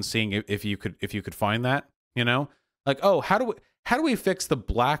interested in seeing if you could find that. Like, oh, how do we fix the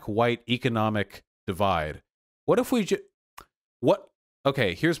black-white economic divide? What if we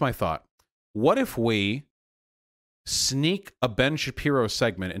okay, here's my thought. What if we sneak a Ben Shapiro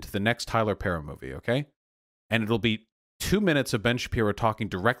segment into the next Tyler Perry movie, okay? And it'll be 2 minutes of Ben Shapiro talking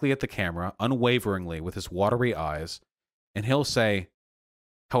directly at the camera, unwaveringly, with his watery eyes, and he'll say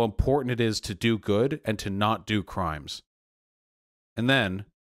how important it is to do good and to not do crimes. And then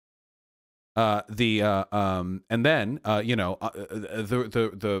the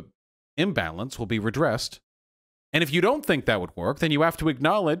imbalance will be redressed. And if you don't think that would work, then you have to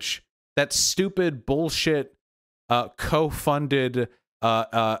acknowledge that stupid bullshit co-funded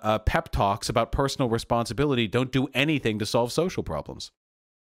pep talks about personal responsibility don't do anything to solve social problems.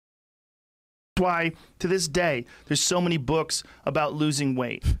 that's why, to this day, there's so many books about losing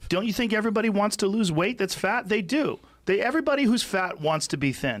weight. Don't you think everybody wants to lose weight that's fat? They do. Everybody who's fat wants to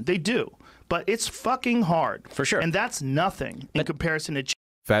be thin. They do. But it's fucking hard. For sure. And that's nothing in comparison to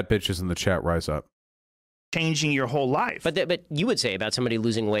Fat bitches in the chat, rise up. changing your whole life. But you would say about somebody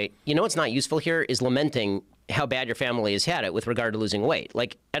losing weight, what's not useful here is lamenting how bad your family has had it with regard to losing weight.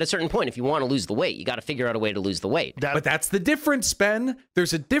 Like, at a certain point, if you want to lose the weight, you got to figure out a way to lose the weight. But that's the difference, Ben.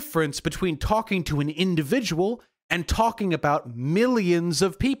 There's a difference between talking to an individual and talking about millions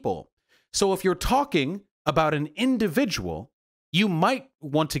of people. So if you're talking about an individual, you might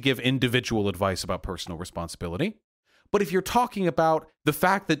want to give individual advice about personal responsibility. But if you're talking about the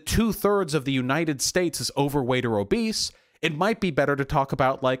fact that 2/3 of the United States is overweight or obese, it might be better to talk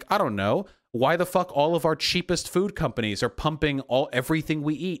about, like, I don't know, why the fuck all of our cheapest food companies are pumping everything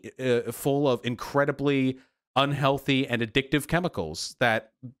we eat full of incredibly unhealthy and addictive chemicals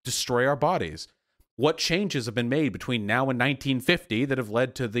that destroy our bodies. What changes have been made between now and 1950 that have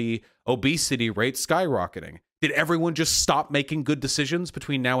led to the obesity rate skyrocketing? Did everyone just stop making good decisions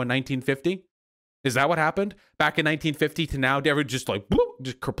between now and 1950? Is that what happened? Back in 1950 to now, did everyone just like, bloop,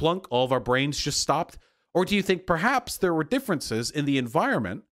 just kerplunk, all of our brains just stopped? Or do you think perhaps there were differences in the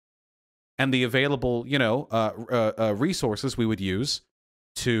environment and the available, resources we would use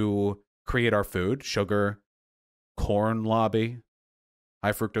to create our food, sugar, corn lobby,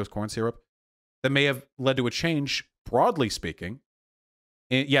 high fructose corn syrup, that may have led to a change, broadly speaking,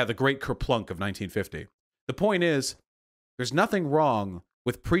 the great kerplunk of 1950. The point is, there's nothing wrong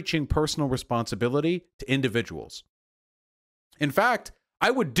with preaching personal responsibility to individuals. In fact,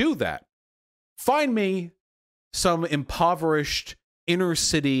 I would do that. Find me some impoverished inner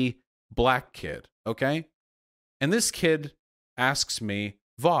city black kid, okay? And this kid asks me,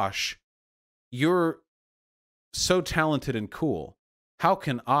 Vosh, you're so talented and cool. How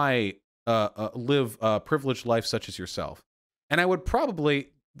can I live a privileged life such as yourself? And I would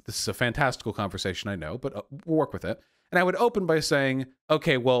probably, this is a fantastical conversation, I know, but we'll work with it. And I would open by saying,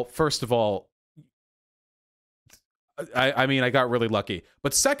 okay, well, first of all, I got really lucky.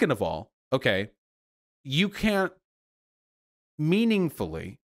 But second of all, okay, you can't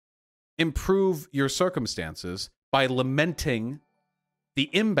meaningfully improve your circumstances by lamenting the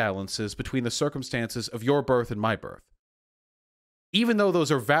imbalances between the circumstances of your birth and my birth. Even though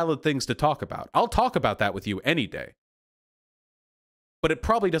those are valid things to talk about. I'll talk about that with you any day. But it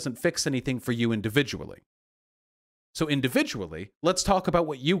probably doesn't fix anything for you individually. So individually, let's talk about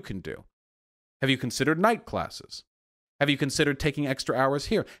what you can do. Have you considered night classes? Have you considered taking extra hours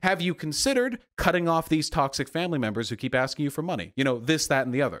here? Have you considered cutting off these toxic family members who keep asking you for money? You know, this, that,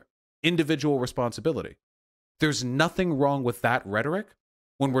 and the other. Individual responsibility. There's nothing wrong with that rhetoric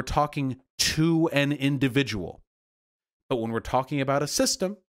when we're talking to an individual. But when we're talking about a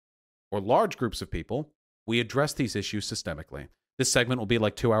system or large groups of people, we address these issues systemically. This segment will be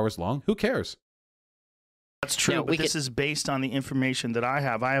like 2 hours long. Who cares? That's true, Now, but this is based on the information that I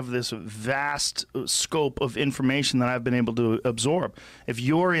have. I have this vast scope of information that I've been able to absorb. If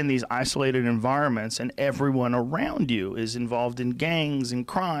you're in these isolated environments and everyone around you is involved in gangs and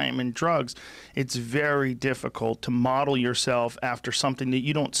crime and drugs, it's very difficult to model yourself after something that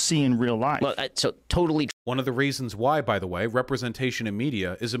you don't see in real life. Well, so totally. One of the reasons why, by the way, representation in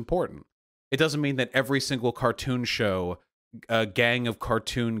media is important. It doesn't mean that every single cartoon show, a gang of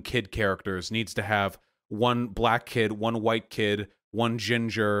cartoon kid characters needs to have one black kid, one white kid, one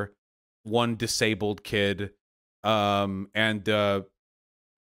ginger, one disabled kid, and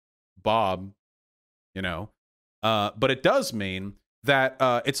Bob, you know. But it does mean that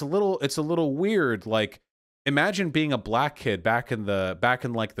it's a little weird. Like, imagine being a black kid back in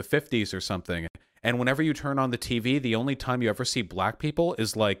like the 50s or something, and whenever you turn on the TV, the only time you ever see black people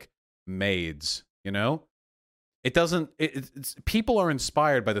is like maids, you know? It doesn't. People are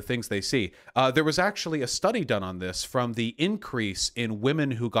inspired by the things they see. There was actually a study done on this from the increase in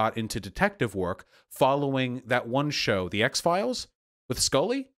women who got into detective work following that one show, The X-Files, with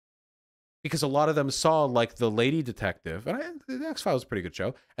Scully, because a lot of them saw like the lady detective, and The X-Files is a pretty good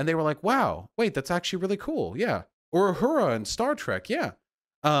show, and they were like, "Wow, wait, that's actually really cool." Yeah, or Uhura in Star Trek. Yeah.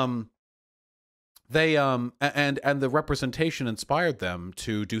 They and the representation inspired them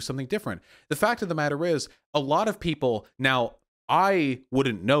to do something different. The fact of the matter is, a lot of people now, I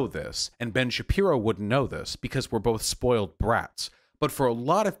wouldn't know this, and Ben Shapiro wouldn't know this because we're both spoiled brats. But for a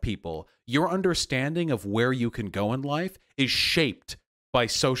lot of people, your understanding of where you can go in life is shaped by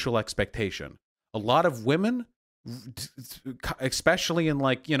social expectation. A lot of women, especially in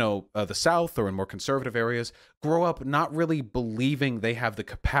like, the South or in more conservative areas, grow up not really believing they have the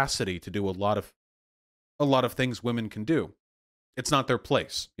capacity to do a lot of things women can do. It's not their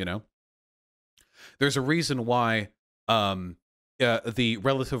place, you know? There's a reason why the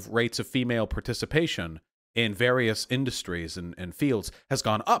relative rates of female participation in various industries and fields has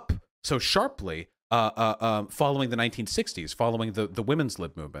gone up so sharply following the 1960s, following the women's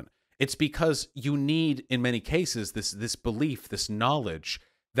lib movement. It's because you need, in many cases, this belief, this knowledge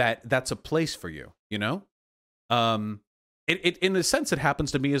that that's a place for you, you know? It in a sense it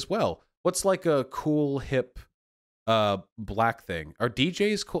happens to me as well. What's like a cool hip black thing? Are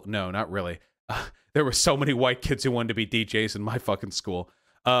DJs cool? No, not really. There were so many white kids who wanted to be DJs in my fucking school.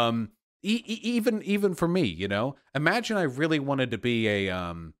 Even for me, you know. Imagine I really wanted to be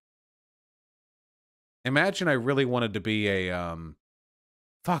a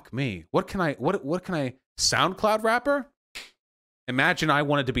fuck me. What can I SoundCloud rapper? Imagine I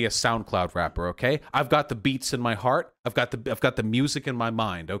wanted to be a SoundCloud rapper, okay? I've got the beats in my heart. I've got the music in my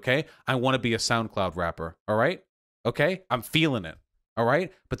mind, okay? I want to be a SoundCloud rapper, all right? Okay? I'm feeling it, all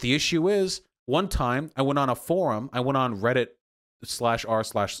right? But the issue is, one time I went on a forum, I went on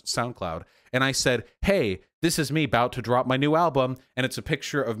Reddit/r/SoundCloud, and I said, hey, this is me about to drop my new album, and it's a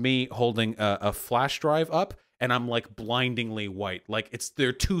picture of me holding a flash drive up, and I'm like blindingly white. Like there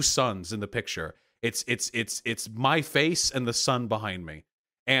are two suns in the picture. It's my face and the sun behind me.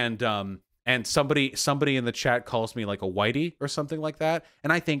 And somebody in the chat calls me like a whitey or something like that.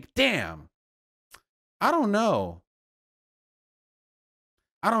 And I think, damn, I don't know,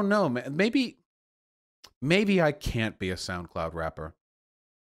 man. Maybe I can't be a SoundCloud rapper.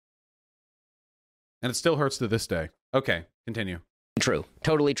 And it still hurts to this day. Okay, continue. True.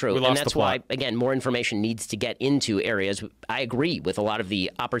 Totally true. We lost and that's the plot. why, again, more information needs to get into areas. I agree with a lot of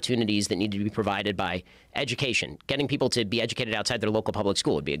the opportunities that need to be provided by education. Getting people to be educated outside their local public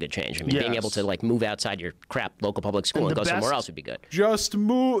school would be a good change. I mean, being able to like move outside your crap local public school and go somewhere else would be good. Just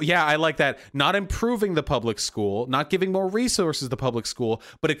move. Yeah, I like that. Not improving the public school, not giving more resources to the public school,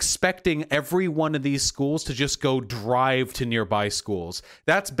 but expecting every one of these schools to just go drive to nearby schools.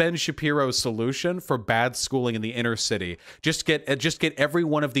 That's Ben Shapiro's solution for bad schooling in the inner city. Just get every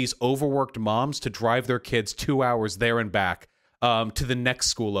one of these overworked moms to drive their kids 2 hours there and back to the next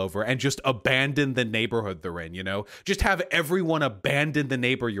school over, and just abandon the neighborhood they're in, you know? Just have everyone abandon the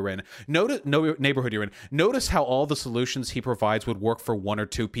neighborhood you're in. Notice how all the solutions he provides would work for one or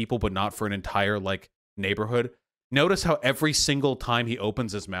two people, but not for an entire, like, neighborhood. Notice how every single time he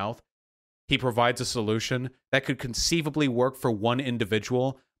opens his mouth, he provides a solution that could conceivably work for one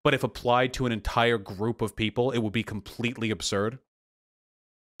individual, but if applied to an entire group of people, it would be completely absurd.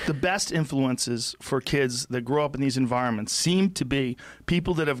 The best influences for kids that grow up in these environments seem to be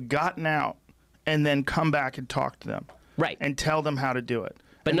people that have gotten out and then come back and talk to them. Right. And tell them how to do it.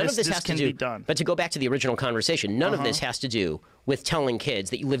 But and none of this has to do. Be done. But to go back to the original conversation, none of this has to do with telling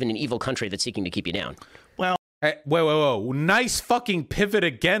kids that you live in an evil country that's seeking to keep you down. Well, hey, whoa. Nice fucking pivot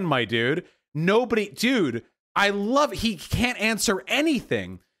again, my dude. Dude, I love, he can't answer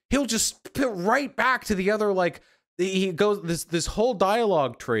anything. He'll just put right back to the other, like, he goes this whole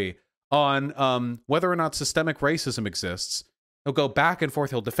dialogue tree on whether or not systemic racism exists. He'll go back and forth.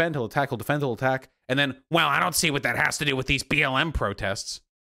 He'll defend. He'll attack. He'll defend. He'll attack. And then, well, I don't see what that has to do with these BLM protests.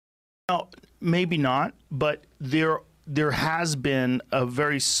 Well, maybe not, but there has been a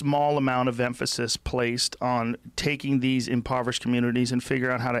very small amount of emphasis placed on taking these impoverished communities and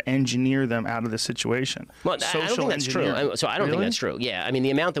figure out how to engineer them out of the situation. Well, I don't think that's true. I don't think that's true. Yeah, I mean, the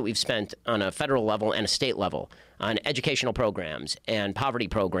amount that we've spent on a federal level and a state level on educational programs and poverty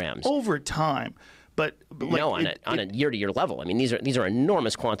programs over time, but like, no, on a year-to-year level. I mean, these are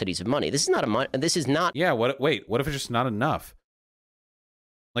enormous quantities of money. This is not. Yeah. What if it's just not enough?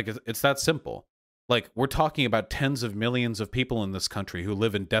 Like, it's that simple. Like, we're talking about tens of millions of people in this country who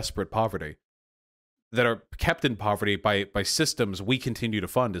live in desperate poverty, that are kept in poverty by systems we continue to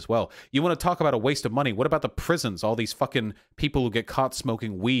fund as well. You want to talk about a waste of money? What about the prisons all these fucking people who get caught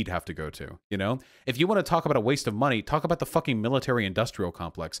smoking weed have to go to, you know? If you want to talk about a waste of money, talk about the fucking military-industrial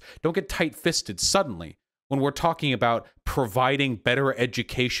complex. Don't get tight-fisted suddenly when we're talking about providing better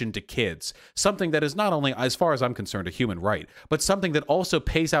education to kids, something that is not only, as far as I'm concerned, a human right, but something that also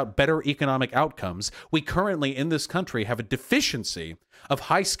pays out better economic outcomes. We currently in this country have a deficiency of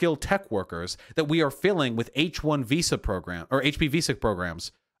high-skilled tech workers that we are filling with H-1 visa program or HB visa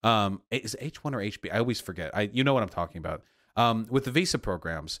programs. Is it H-1 or HB? I always forget. You know what I'm talking about. With the visa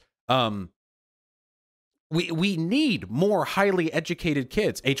programs, we need more highly educated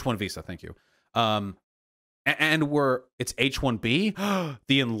kids. H-1 visa, thank you. And it's H-1B,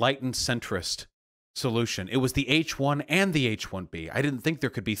 the enlightened centrist solution. It was the H-1 and the H-1B. I didn't think there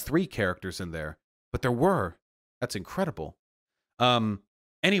could be three characters in there, but there were. That's incredible.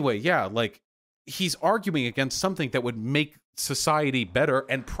 Anyway, yeah, like, he's arguing against something that would make society better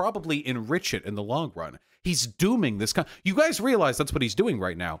and probably enrich it in the long run. He's dooming this country. You guys realize that's what he's doing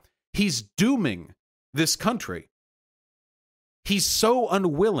right now. He's dooming this country. He's so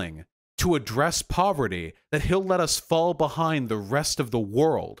unwilling to address poverty that he'll let us fall behind the rest of the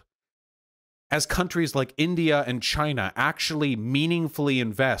world as countries like India and China actually meaningfully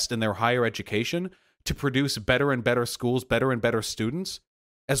invest in their higher education to produce better and better schools, better and better students,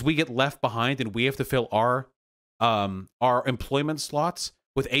 as we get left behind and we have to fill our employment slots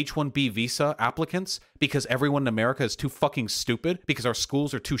with H-1B visa applicants because everyone in America is too fucking stupid, because our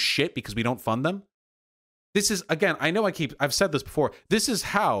schools are too shit because we don't fund them. This is, again, I know I've said this before, this is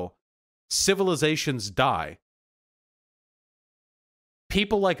how civilizations die.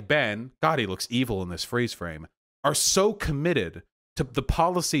 People like Ben, God, he looks evil in this freeze frame, are so committed to the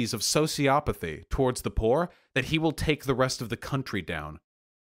policies of sociopathy towards the poor that he will take the rest of the country down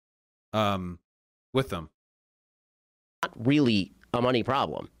with them. Not really a money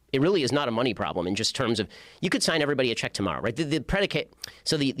problem. It really is not a money problem in just terms of, you could sign everybody a check tomorrow, right? The predicate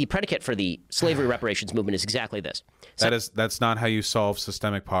for the slavery reparations movement is exactly this. So, That's not how you solve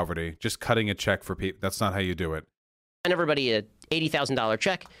systemic poverty. Just cutting a check for people, that's not how you do it. sign everybody a $80,000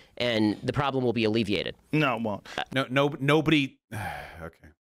 check, and the problem will be alleviated. No, it won't. Nobody. Okay.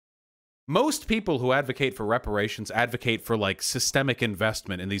 Most people who advocate for reparations advocate for like systemic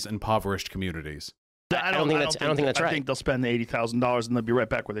investment in these impoverished communities. I don't think that's right. I think they'll spend the $80,000 and they'll be right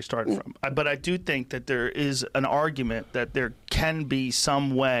back where they started from. But I do think that there is an argument that there can be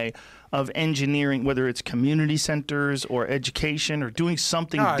some way of engineering, whether it's community centers or education or doing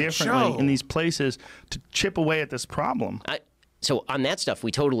something differently in these places to chip away at this problem. So on that stuff,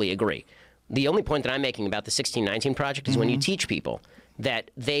 we totally agree. The only point that I'm making about the 1619 Project is when you teach people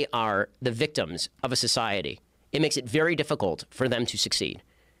that they are the victims of a society, it makes it very difficult for them to succeed.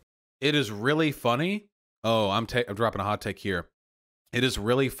 It is really funny. Oh, I'm dropping a hot take here. It is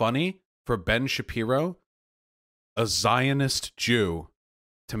really funny for Ben Shapiro, a Zionist Jew,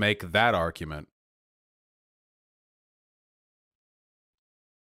 to make that argument.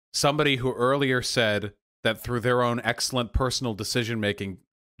 Somebody who earlier said that through their own excellent personal decision-making,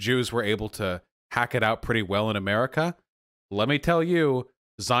 Jews were able to hack it out pretty well in America. Let me tell you,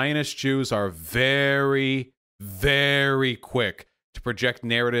 Zionist Jews are very, very quick to project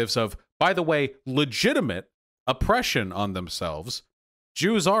narratives of, by the way, legitimate oppression on themselves.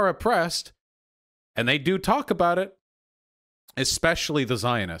 Jews are oppressed, and they do talk about it, especially the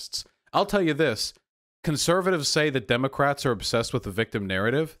Zionists. I'll tell you this. Conservatives say that Democrats are obsessed with the victim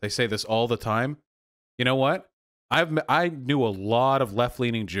narrative. They say this all the time. You know what? I knew a lot of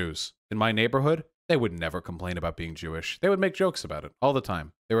left-leaning Jews in my neighborhood. They would never complain about being Jewish. They would make jokes about it all the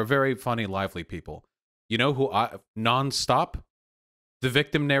time. They were very funny, lively people. You know who nonstop the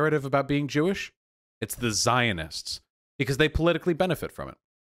victim narrative about being Jewish? It's the Zionists, because they politically benefit from it.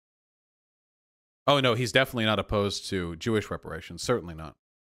 Oh, no, he's definitely not opposed to Jewish reparations. Certainly not.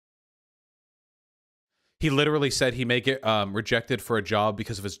 He literally said he may get rejected for a job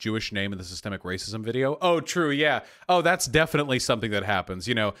because of his Jewish name in the systemic racism video. Oh, true, yeah. Oh, that's definitely something that happens.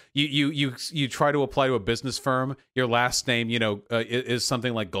 You know, you try to apply to a business firm. Your last name, is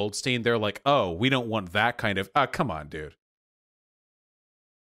something like Goldstein. They're like, oh, we don't want that kind of. Come on, dude.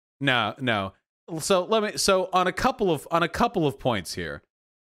 No. So on a couple of points here.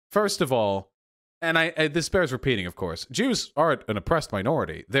 First of all, and this bears repeating, of course, Jews are an oppressed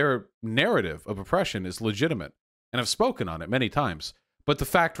minority. Their narrative of oppression is legitimate, and I've spoken on it many times. But the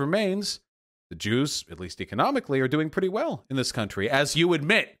fact remains, the Jews, at least economically, are doing pretty well in this country, as you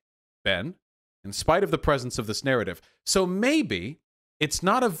admit, Ben, in spite of the presence of this narrative. So maybe it's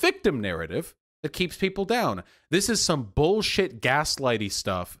not a victim narrative that keeps people down. This is some bullshit gaslighty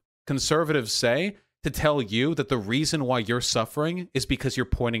stuff conservatives say to tell you that the reason why you're suffering is because you're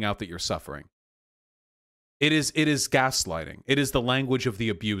pointing out that you're suffering. It is gaslighting. It is the language of the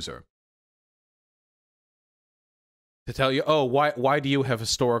abuser. To tell you, oh, why do you have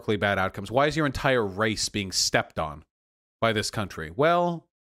historically bad outcomes? Why is your entire race being stepped on by this country? Well,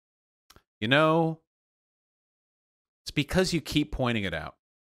 it's because you keep pointing it out.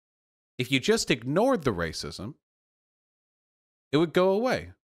 If you just ignored the racism, it would go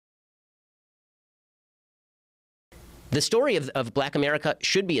away. The story of Black America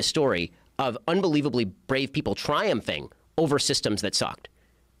should be a story of unbelievably brave people triumphing over systems that sucked.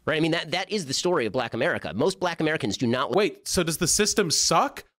 Right? I mean, that is the story of Black America. Most Black Americans do not... Wait, so does the system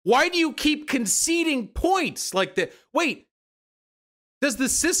suck? Why do you keep conceding points like that? Wait, does the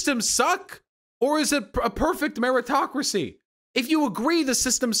system suck? Or is it a perfect meritocracy? If you agree the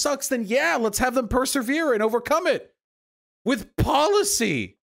system sucks, then yeah, let's have them persevere and overcome it with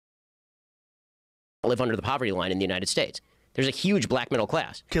policy. Live under the poverty line in the United States. There's a huge black middle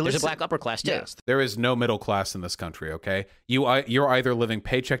class. Okay, there's a black upper class too. Yes. There is no middle class in this country, okay? You're either living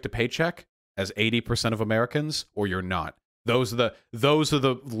paycheck to paycheck, as 80% of Americans, or you're not. Those are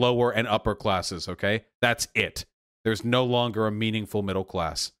the lower and upper classes, okay? That's it. There's no longer a meaningful middle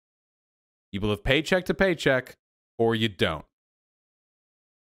class. You live paycheck to paycheck, or you don't.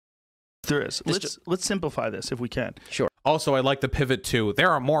 There is. Let's simplify this if we can. Sure. Also, I'd like to pivot to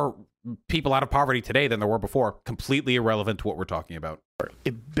there are more people out of poverty today than there were before. Completely irrelevant to what we're talking about.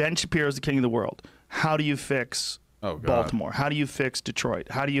 If Ben Shapiro is the king of the world, how do you fix Baltimore? How do you fix Detroit?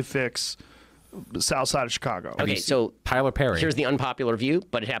 How do you fix the south side of Chicago? Okay, so Tyler Perry. Here's the unpopular view,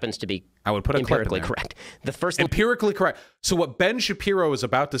 but it happens to be I would put a empirically clip in there. correct. The first Empirically correct. So what Ben Shapiro is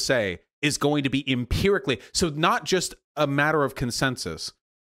about to say is going to be empirically, so not just a matter of consensus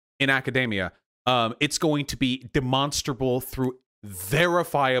in academia. It's going to be demonstrable through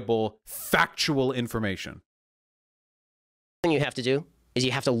verifiable, factual information. thing you have to do is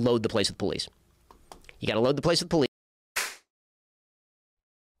you have to load the place with police. You got to load the place with police.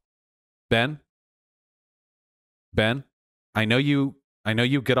 Ben, I know you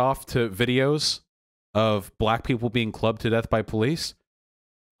get off to videos of black people being clubbed to death by police,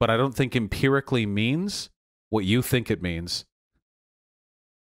 but I don't think empirically means what you think it means.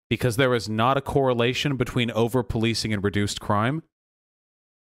 Because there is not a correlation between over-policing and reduced crime.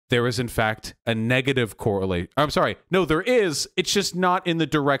 There is, in fact, a negative correlation. I'm sorry. No, there is. It's just not in the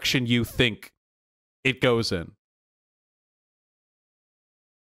direction you think it goes in.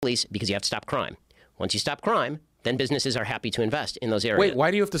 Police, because you have to stop crime. Once you stop crime, then businesses are happy to invest in those areas. Wait,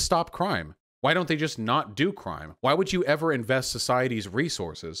 why do you have to stop crime? Why don't they just not do crime? Why would you ever invest society's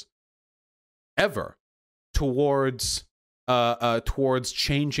resources ever towards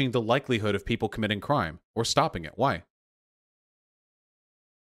changing the likelihood of people committing crime or stopping it? Why?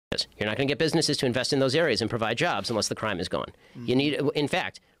 You're not going to get businesses to invest in those areas and provide jobs unless the crime is gone. You need, in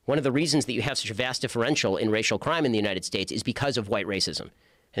fact, one of the reasons that you have such a vast differential in racial crime in the United States is because of white racism.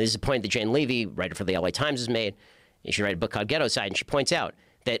 And this is a point that Jane Levy, writer for the LA Times, has made. She wrote a book called Ghetto Side, and she points out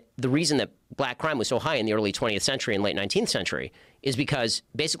that the reason that black crime was so high in the early 20th century and late 19th century is because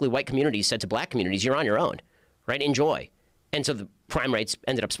basically white communities said to black communities, you're on your own, right? Enjoy. And so the crime rates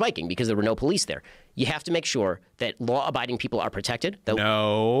ended up spiking because there were no police there. You have to make sure that law-abiding people are protected.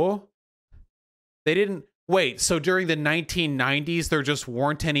 No. They didn't. Wait, so during the 1990s, there just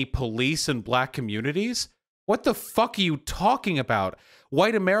weren't any police in black communities? What the fuck are you talking about?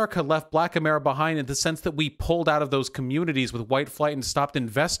 White America left black America behind in the sense that we pulled out of those communities with white flight and stopped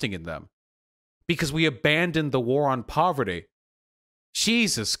investing in them because we abandoned the war on poverty.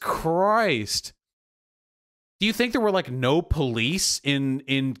 Jesus Christ. Do you think there were like no police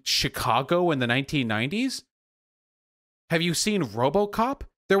in Chicago in the 1990s? Have you seen RoboCop?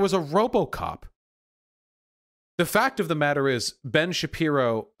 There was a RoboCop. The fact of the matter is, Ben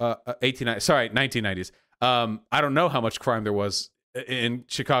Shapiro, 1990s. I don't know how much crime there was in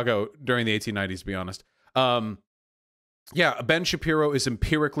Chicago during the 1890s, to be honest. Yeah, Ben Shapiro is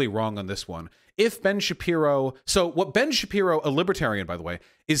empirically wrong on this one. If Ben Shapiro, so what Ben Shapiro, a libertarian, by the way,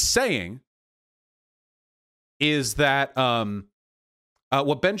 is saying is that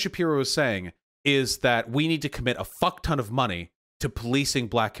what Ben Shapiro is saying is that we need to commit a fuck ton of money to policing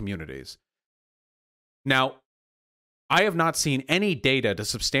black communities. Now, I have not seen any data to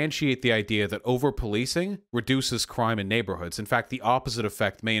substantiate the idea that over-policing reduces crime in neighborhoods. In fact, the opposite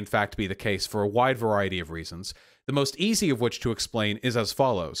effect may in fact be the case for a wide variety of reasons, the most easy of which to explain is as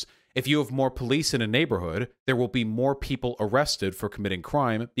follows. If you have more police in a neighborhood, there will be more people arrested for committing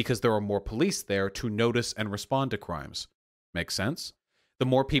crime because there are more police there to notice and respond to crimes. Make sense? The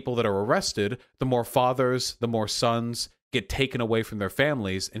more people that are arrested, the more fathers, the more sons get taken away from their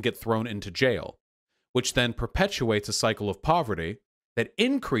families and get thrown into jail, which then perpetuates a cycle of poverty that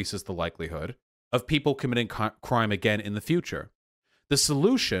increases the likelihood of people committing crime again in the future. The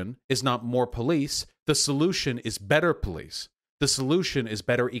solution is not more police. The solution is better police. The solution is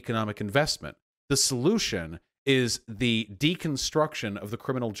better economic investment. The solution is the deconstruction of the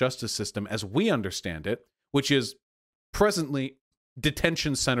criminal justice system as we understand it, which is presently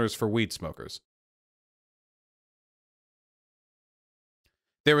detention centers for weed smokers.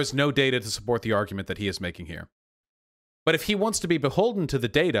 There is no data to support the argument that he is making here. But if he wants to be beholden to the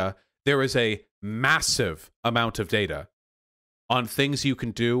data, there is a massive amount of data on things you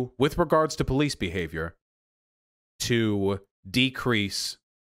can do with regards to police behavior to decrease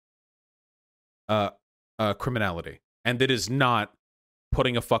criminality. And that is not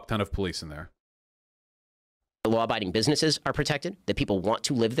putting a fuck ton of police in there. Law-abiding businesses are protected, that people want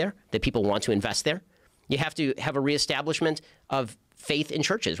to live there, that people want to invest there. You have to have a reestablishment of faith in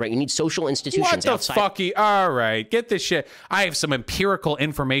churches, right? You need social institutions outside. What the fucky? All right, get this shit. I have some empirical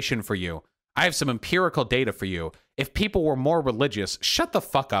information for you. I have some empirical data for you. If people were more religious, shut the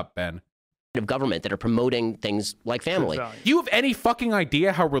fuck up, Ben. Of government that are promoting things like family. Do you have any fucking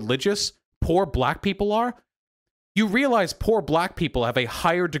idea how religious poor black people are? You realize poor black people have a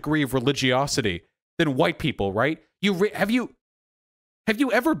higher degree of religiosity than white people, right? Have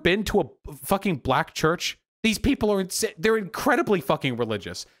you ever been to a fucking black church? These people are they're incredibly fucking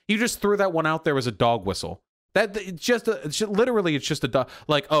religious. You just threw that one out there as a dog whistle. It's just literally it's just a dog.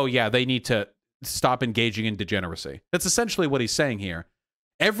 Like, oh yeah, they need to stop engaging in degeneracy. That's essentially what he's saying here.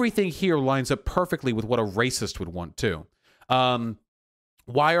 Everything here lines up perfectly with what a racist would want too.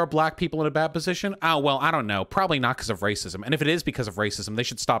 Why are black people in a bad position? Oh, well, I don't know. Probably not because of racism. And if it is because of racism, they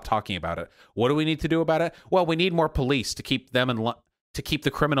should stop talking about it. What do we need to do about it? Well, we need more police to keep them to keep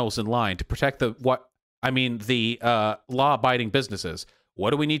the criminals in line, to protect the law-abiding businesses.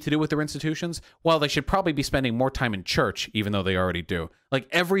 What do we need to do with their institutions? Well, they should probably be spending more time in church, even though they already do. Like,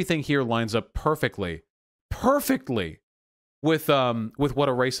 everything here lines up perfectly with what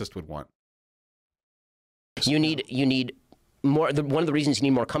a racist would want. You need more. One of the reasons you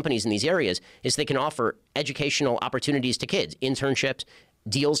need more companies in these areas is they can offer educational opportunities to kids, internships,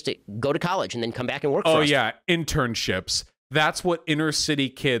 deals to go to college and then come back and work for us. Oh yeah, internships. That's what inner city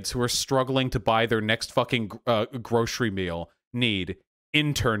kids who are struggling to buy their next fucking grocery meal need.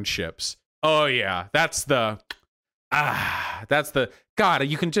 Internships. Oh yeah, that's the God.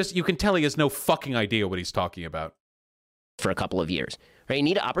 You can tell he has no fucking idea what he's talking about. For a couple of years, right? You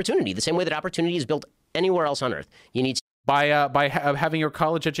need opportunity, the same way that opportunity is built anywhere else on Earth. You need by having your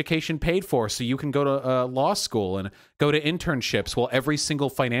college education paid for, so you can go to law school and go to internships, while every single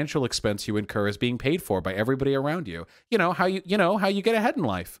financial expense you incur is being paid for by everybody around you. You know how you get ahead in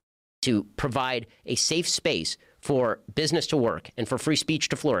life. To provide a safe space for business to work and for free speech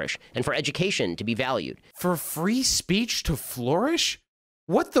to flourish and for education to be valued. For free speech to flourish?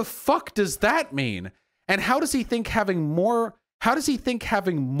 What the fuck does that mean? And how does he think having more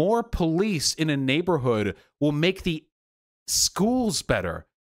police in a neighborhood will make the schools better?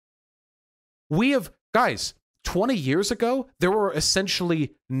 Guys, 20 years ago, there were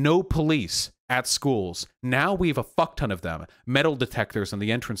essentially no police at schools. Now we have a fuck ton of them. Metal detectors in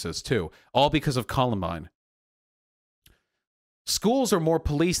the entrances, too. All because of Columbine. Schools are more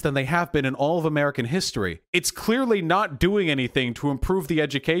police than they have been in all of American history. It's clearly not doing anything to improve the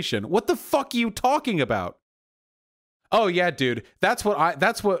education. What the fuck are you talking about? Oh yeah, dude. That's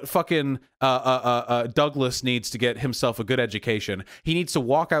what fucking Douglas needs to get himself a good education. He needs to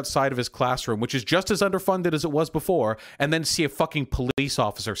walk outside of his classroom, which is just as underfunded as it was before, and then see a fucking police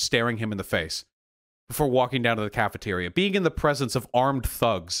officer staring him in the face before walking down to the cafeteria. Being in the presence of armed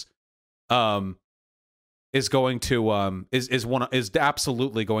thugs, is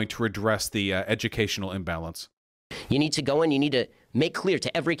absolutely going to redress the educational imbalance. You need to go in. You need to make clear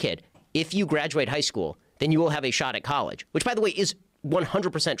to every kid, if you graduate high school, then you will have a shot at college, which, by the way, is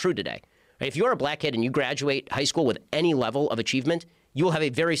 100% true today. If you're a black kid and you graduate high school with any level of achievement, you will have a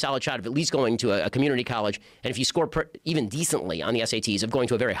very solid shot of at least going to a community college. And if you score even decently on the SATs, of going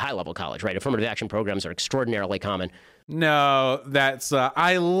to a very high-level college, right? Affirmative action programs are extraordinarily common. No, that's...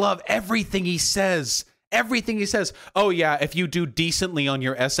 I love everything he says. Everything he says. Oh, yeah, if you do decently on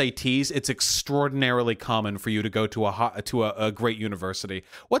your SATs, it's extraordinarily common for you to go to a great university.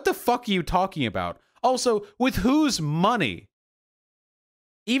 What the fuck are you talking about? Also, with whose money?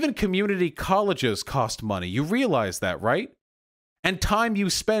 Even community colleges cost money. You realize that, right? And time you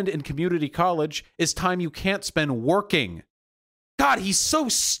spend in community college is time you can't spend working. God, he's so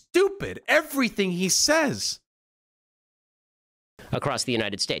stupid. Everything he says. Across the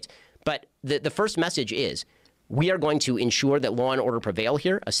United States. But the first message is, we are going to ensure that law and order prevail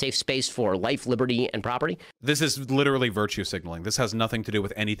here, a safe space for life, liberty, and property. This is literally virtue signaling. This has nothing to do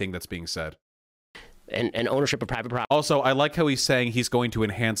with anything that's being said. And ownership of private property. Also, I like how he's saying he's going to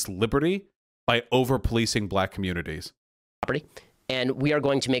enhance liberty by over-policing black communities. And we are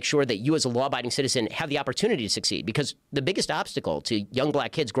going to make sure that you as a law-abiding citizen have the opportunity to succeed, because the biggest obstacle to young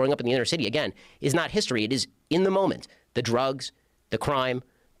black kids growing up in the inner city, again, is not history. It is in the moment. The drugs, the crime,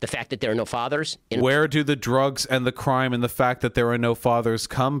 the fact that there are no fathers. Where do the drugs and the crime and the fact that there are no fathers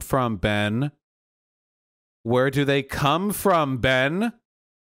come from, Ben? Where do they come from, Ben?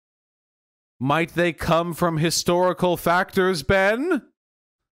 Might they come from historical factors, Ben?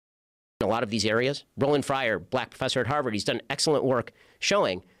 A lot of these areas. Roland Fryer, black professor at Harvard, he's done excellent work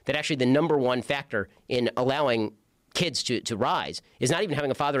showing that actually the number one factor in allowing kids to rise is not even having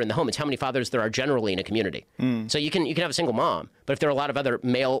a father in the home. It's how many fathers there are generally in a community. So you can have a single mom, but if there are a lot of other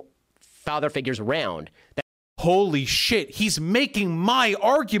male father figures around. Holy shit, he's making my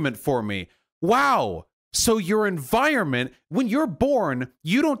argument for me. Wow. So your environment, when you're born,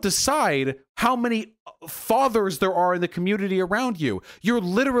 you don't decide how many fathers there are in the community around you. You're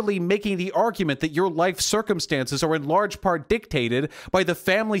literally making the argument that your life circumstances are in large part dictated by the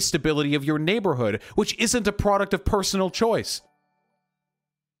family stability of your neighborhood, which isn't a product of personal choice.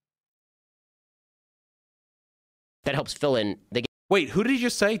 That helps fill in the Wait, who did he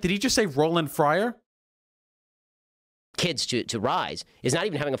just say? Did he just say Roland Fryer? Kids to rise is not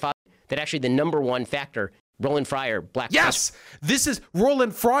even having a father. That actually the number one factor, Roland Fryer, black. Yes, this is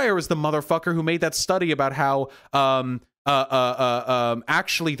Roland Fryer is the motherfucker who made that study about how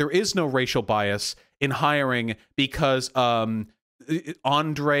actually there is no racial bias in hiring because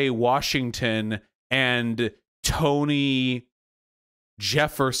Andre Washington and Tony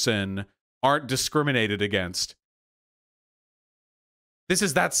Jefferson aren't discriminated against. This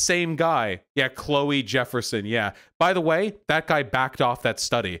is that same guy. Yeah, Chloe Jefferson. Yeah. By the way, that guy backed off that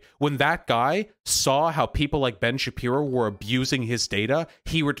study. When that guy saw how people like Ben Shapiro were abusing his data,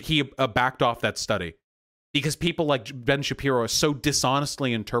 he backed off that study. Because people like Ben Shapiro so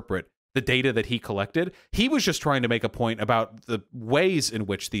dishonestly interpret the data that he collected. He was just trying to make a point about the ways in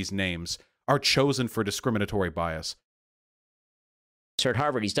which these names are chosen for discriminatory bias. At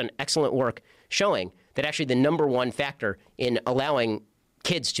Harvard, he's done excellent work showing that actually the number one factor in allowing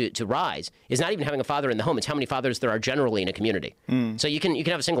kids to rise is not even having a father in the home. It's how many fathers there are generally in a community. So you can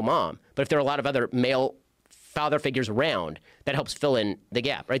have a single mom, but if there are a lot of other male father figures around, that helps fill in the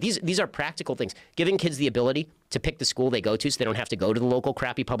gap, right? These are practical things. Giving kids the ability to pick the school they go to so they don't have to go to the local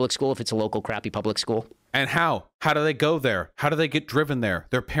crappy public school if it's a local crappy public school. And how? How do they go there? How do they get driven there?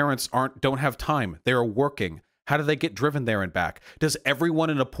 Their parents don't have time. They're working. How do they get driven there and back? Does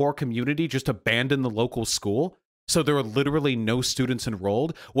everyone in a poor community just abandon the local school? So there are literally no students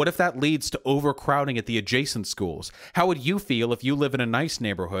enrolled? What if that leads to overcrowding at the adjacent schools? How would you feel if you live in a nice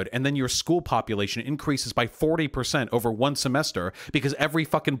neighborhood and then your school population increases by 40% over one semester because every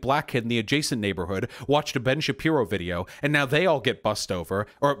fucking black kid in the adjacent neighborhood watched a Ben Shapiro video and now they all get bussed over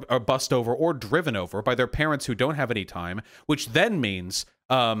or driven over by their parents who don't have any time, which then means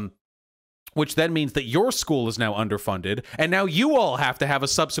that your school is now underfunded, and now you all have to have a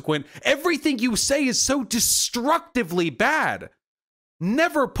subsequent... Everything you say is so destructively bad.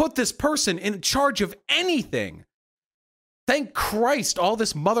 Never put this person in charge of anything. Thank Christ all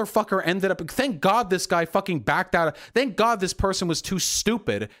this motherfucker ended up... Thank God this guy fucking backed out. Thank God this person was too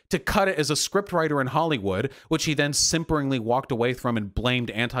stupid to cut it as a scriptwriter in Hollywood, which he then simperingly walked away from and blamed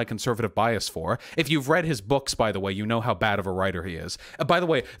anti-conservative bias for. If you've read his books, by the way, you know how bad of a writer he is. By the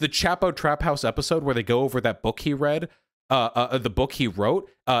way, the Chapo Trap House episode where they go over that book he read, the book he wrote,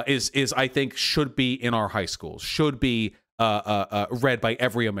 is I think should be in our high schools, should be read by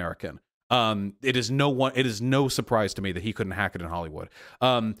every American. It is no surprise to me that he couldn't hack it in Hollywood.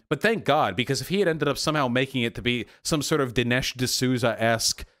 But thank God, because if he had ended up somehow making it to be some sort of Dinesh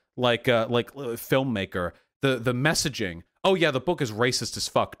D'Souza-esque like filmmaker, the messaging. Oh yeah, the book is racist as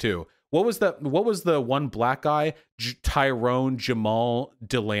fuck too. What was the one black guy, Tyrone Jamal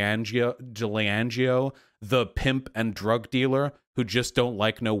DeLangio, the pimp and drug dealer who just don't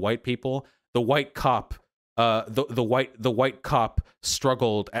like no white people? The white cop. The white cop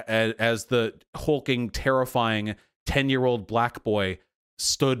struggled as the hulking, terrifying 10-year-old black boy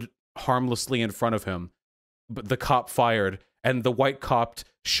stood harmlessly in front of him. But the cop fired, and the white cop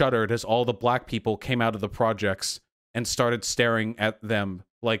shuddered as all the black people came out of the projects and started staring at them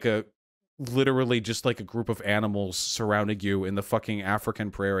like literally just like a group of animals surrounding you in the fucking African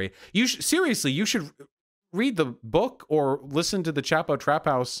prairie. Seriously, you should read the book or listen to the Chapo Trap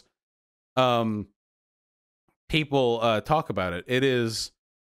House people talk about it. It is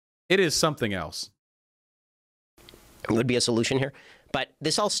something else. It would be a solution here. But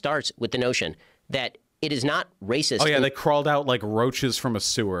this all starts with the notion that it is not racist. Oh, yeah, they crawled out like roaches from a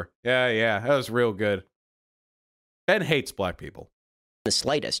sewer. Yeah, that was real good. Ben hates black people. The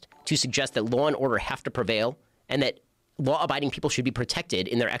slightest to suggest that law and order have to prevail and that law-abiding people should be protected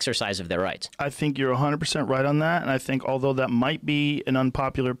in their exercise of their rights. I think you're 100% right on that, and I think although that might be an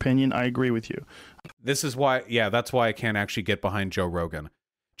unpopular opinion, I agree with you. This is why, that's why I can't actually get behind Joe Rogan.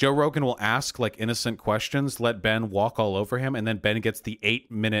 Joe Rogan will ask like innocent questions, let Ben walk all over him, and then Ben gets the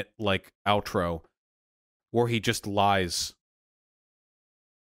 8-minute like outro where he just lies.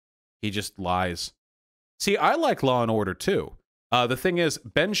 He just lies. See, I like Law and Order too. The thing is,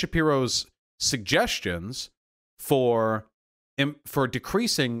 Ben Shapiro's suggestions for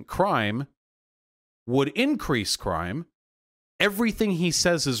decreasing crime would increase crime. Everything he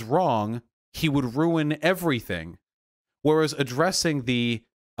says is wrong. He would ruin everything. Whereas addressing the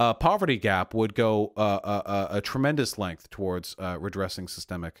poverty gap would go a tremendous length towards redressing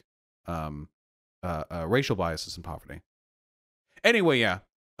systemic racial biases and poverty. Anyway, yeah.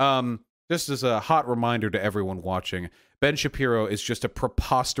 Just as a hot reminder to everyone watching, Ben Shapiro is just a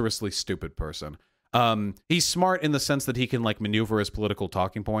preposterously stupid person. He's smart in the sense that he can like maneuver his political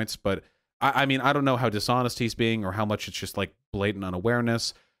talking points, but I mean, I don't know how dishonest he's being or how much it's just like blatant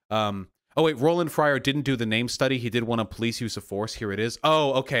unawareness. Oh, wait, Roland Fryer didn't do the name study. He did one on police use of force. Here it is.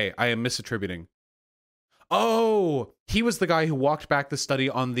 Oh, okay. I am misattributing. Oh, he was the guy who walked back the study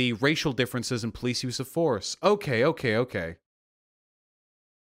on the racial differences in police use of force. Okay.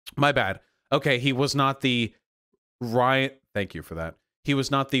 My bad. Okay, he was not the Ryan. Thank you for that. He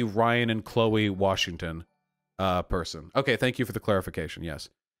was not the Ryan and Chloe Washington person. Okay, thank you for the clarification. Yes.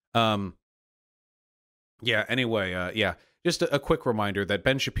 Yeah, anyway, yeah. Just a quick reminder that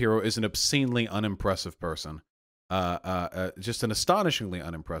Ben Shapiro is an obscenely unimpressive person. Just an astonishingly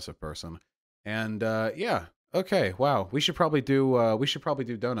unimpressive person. And yeah, okay, wow. We should probably do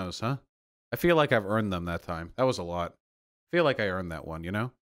donos, huh? I feel like I've earned them that time. That was a lot. I feel like I earned that one, you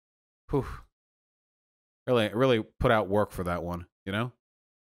know? Whew. Really put out work for that one, you know?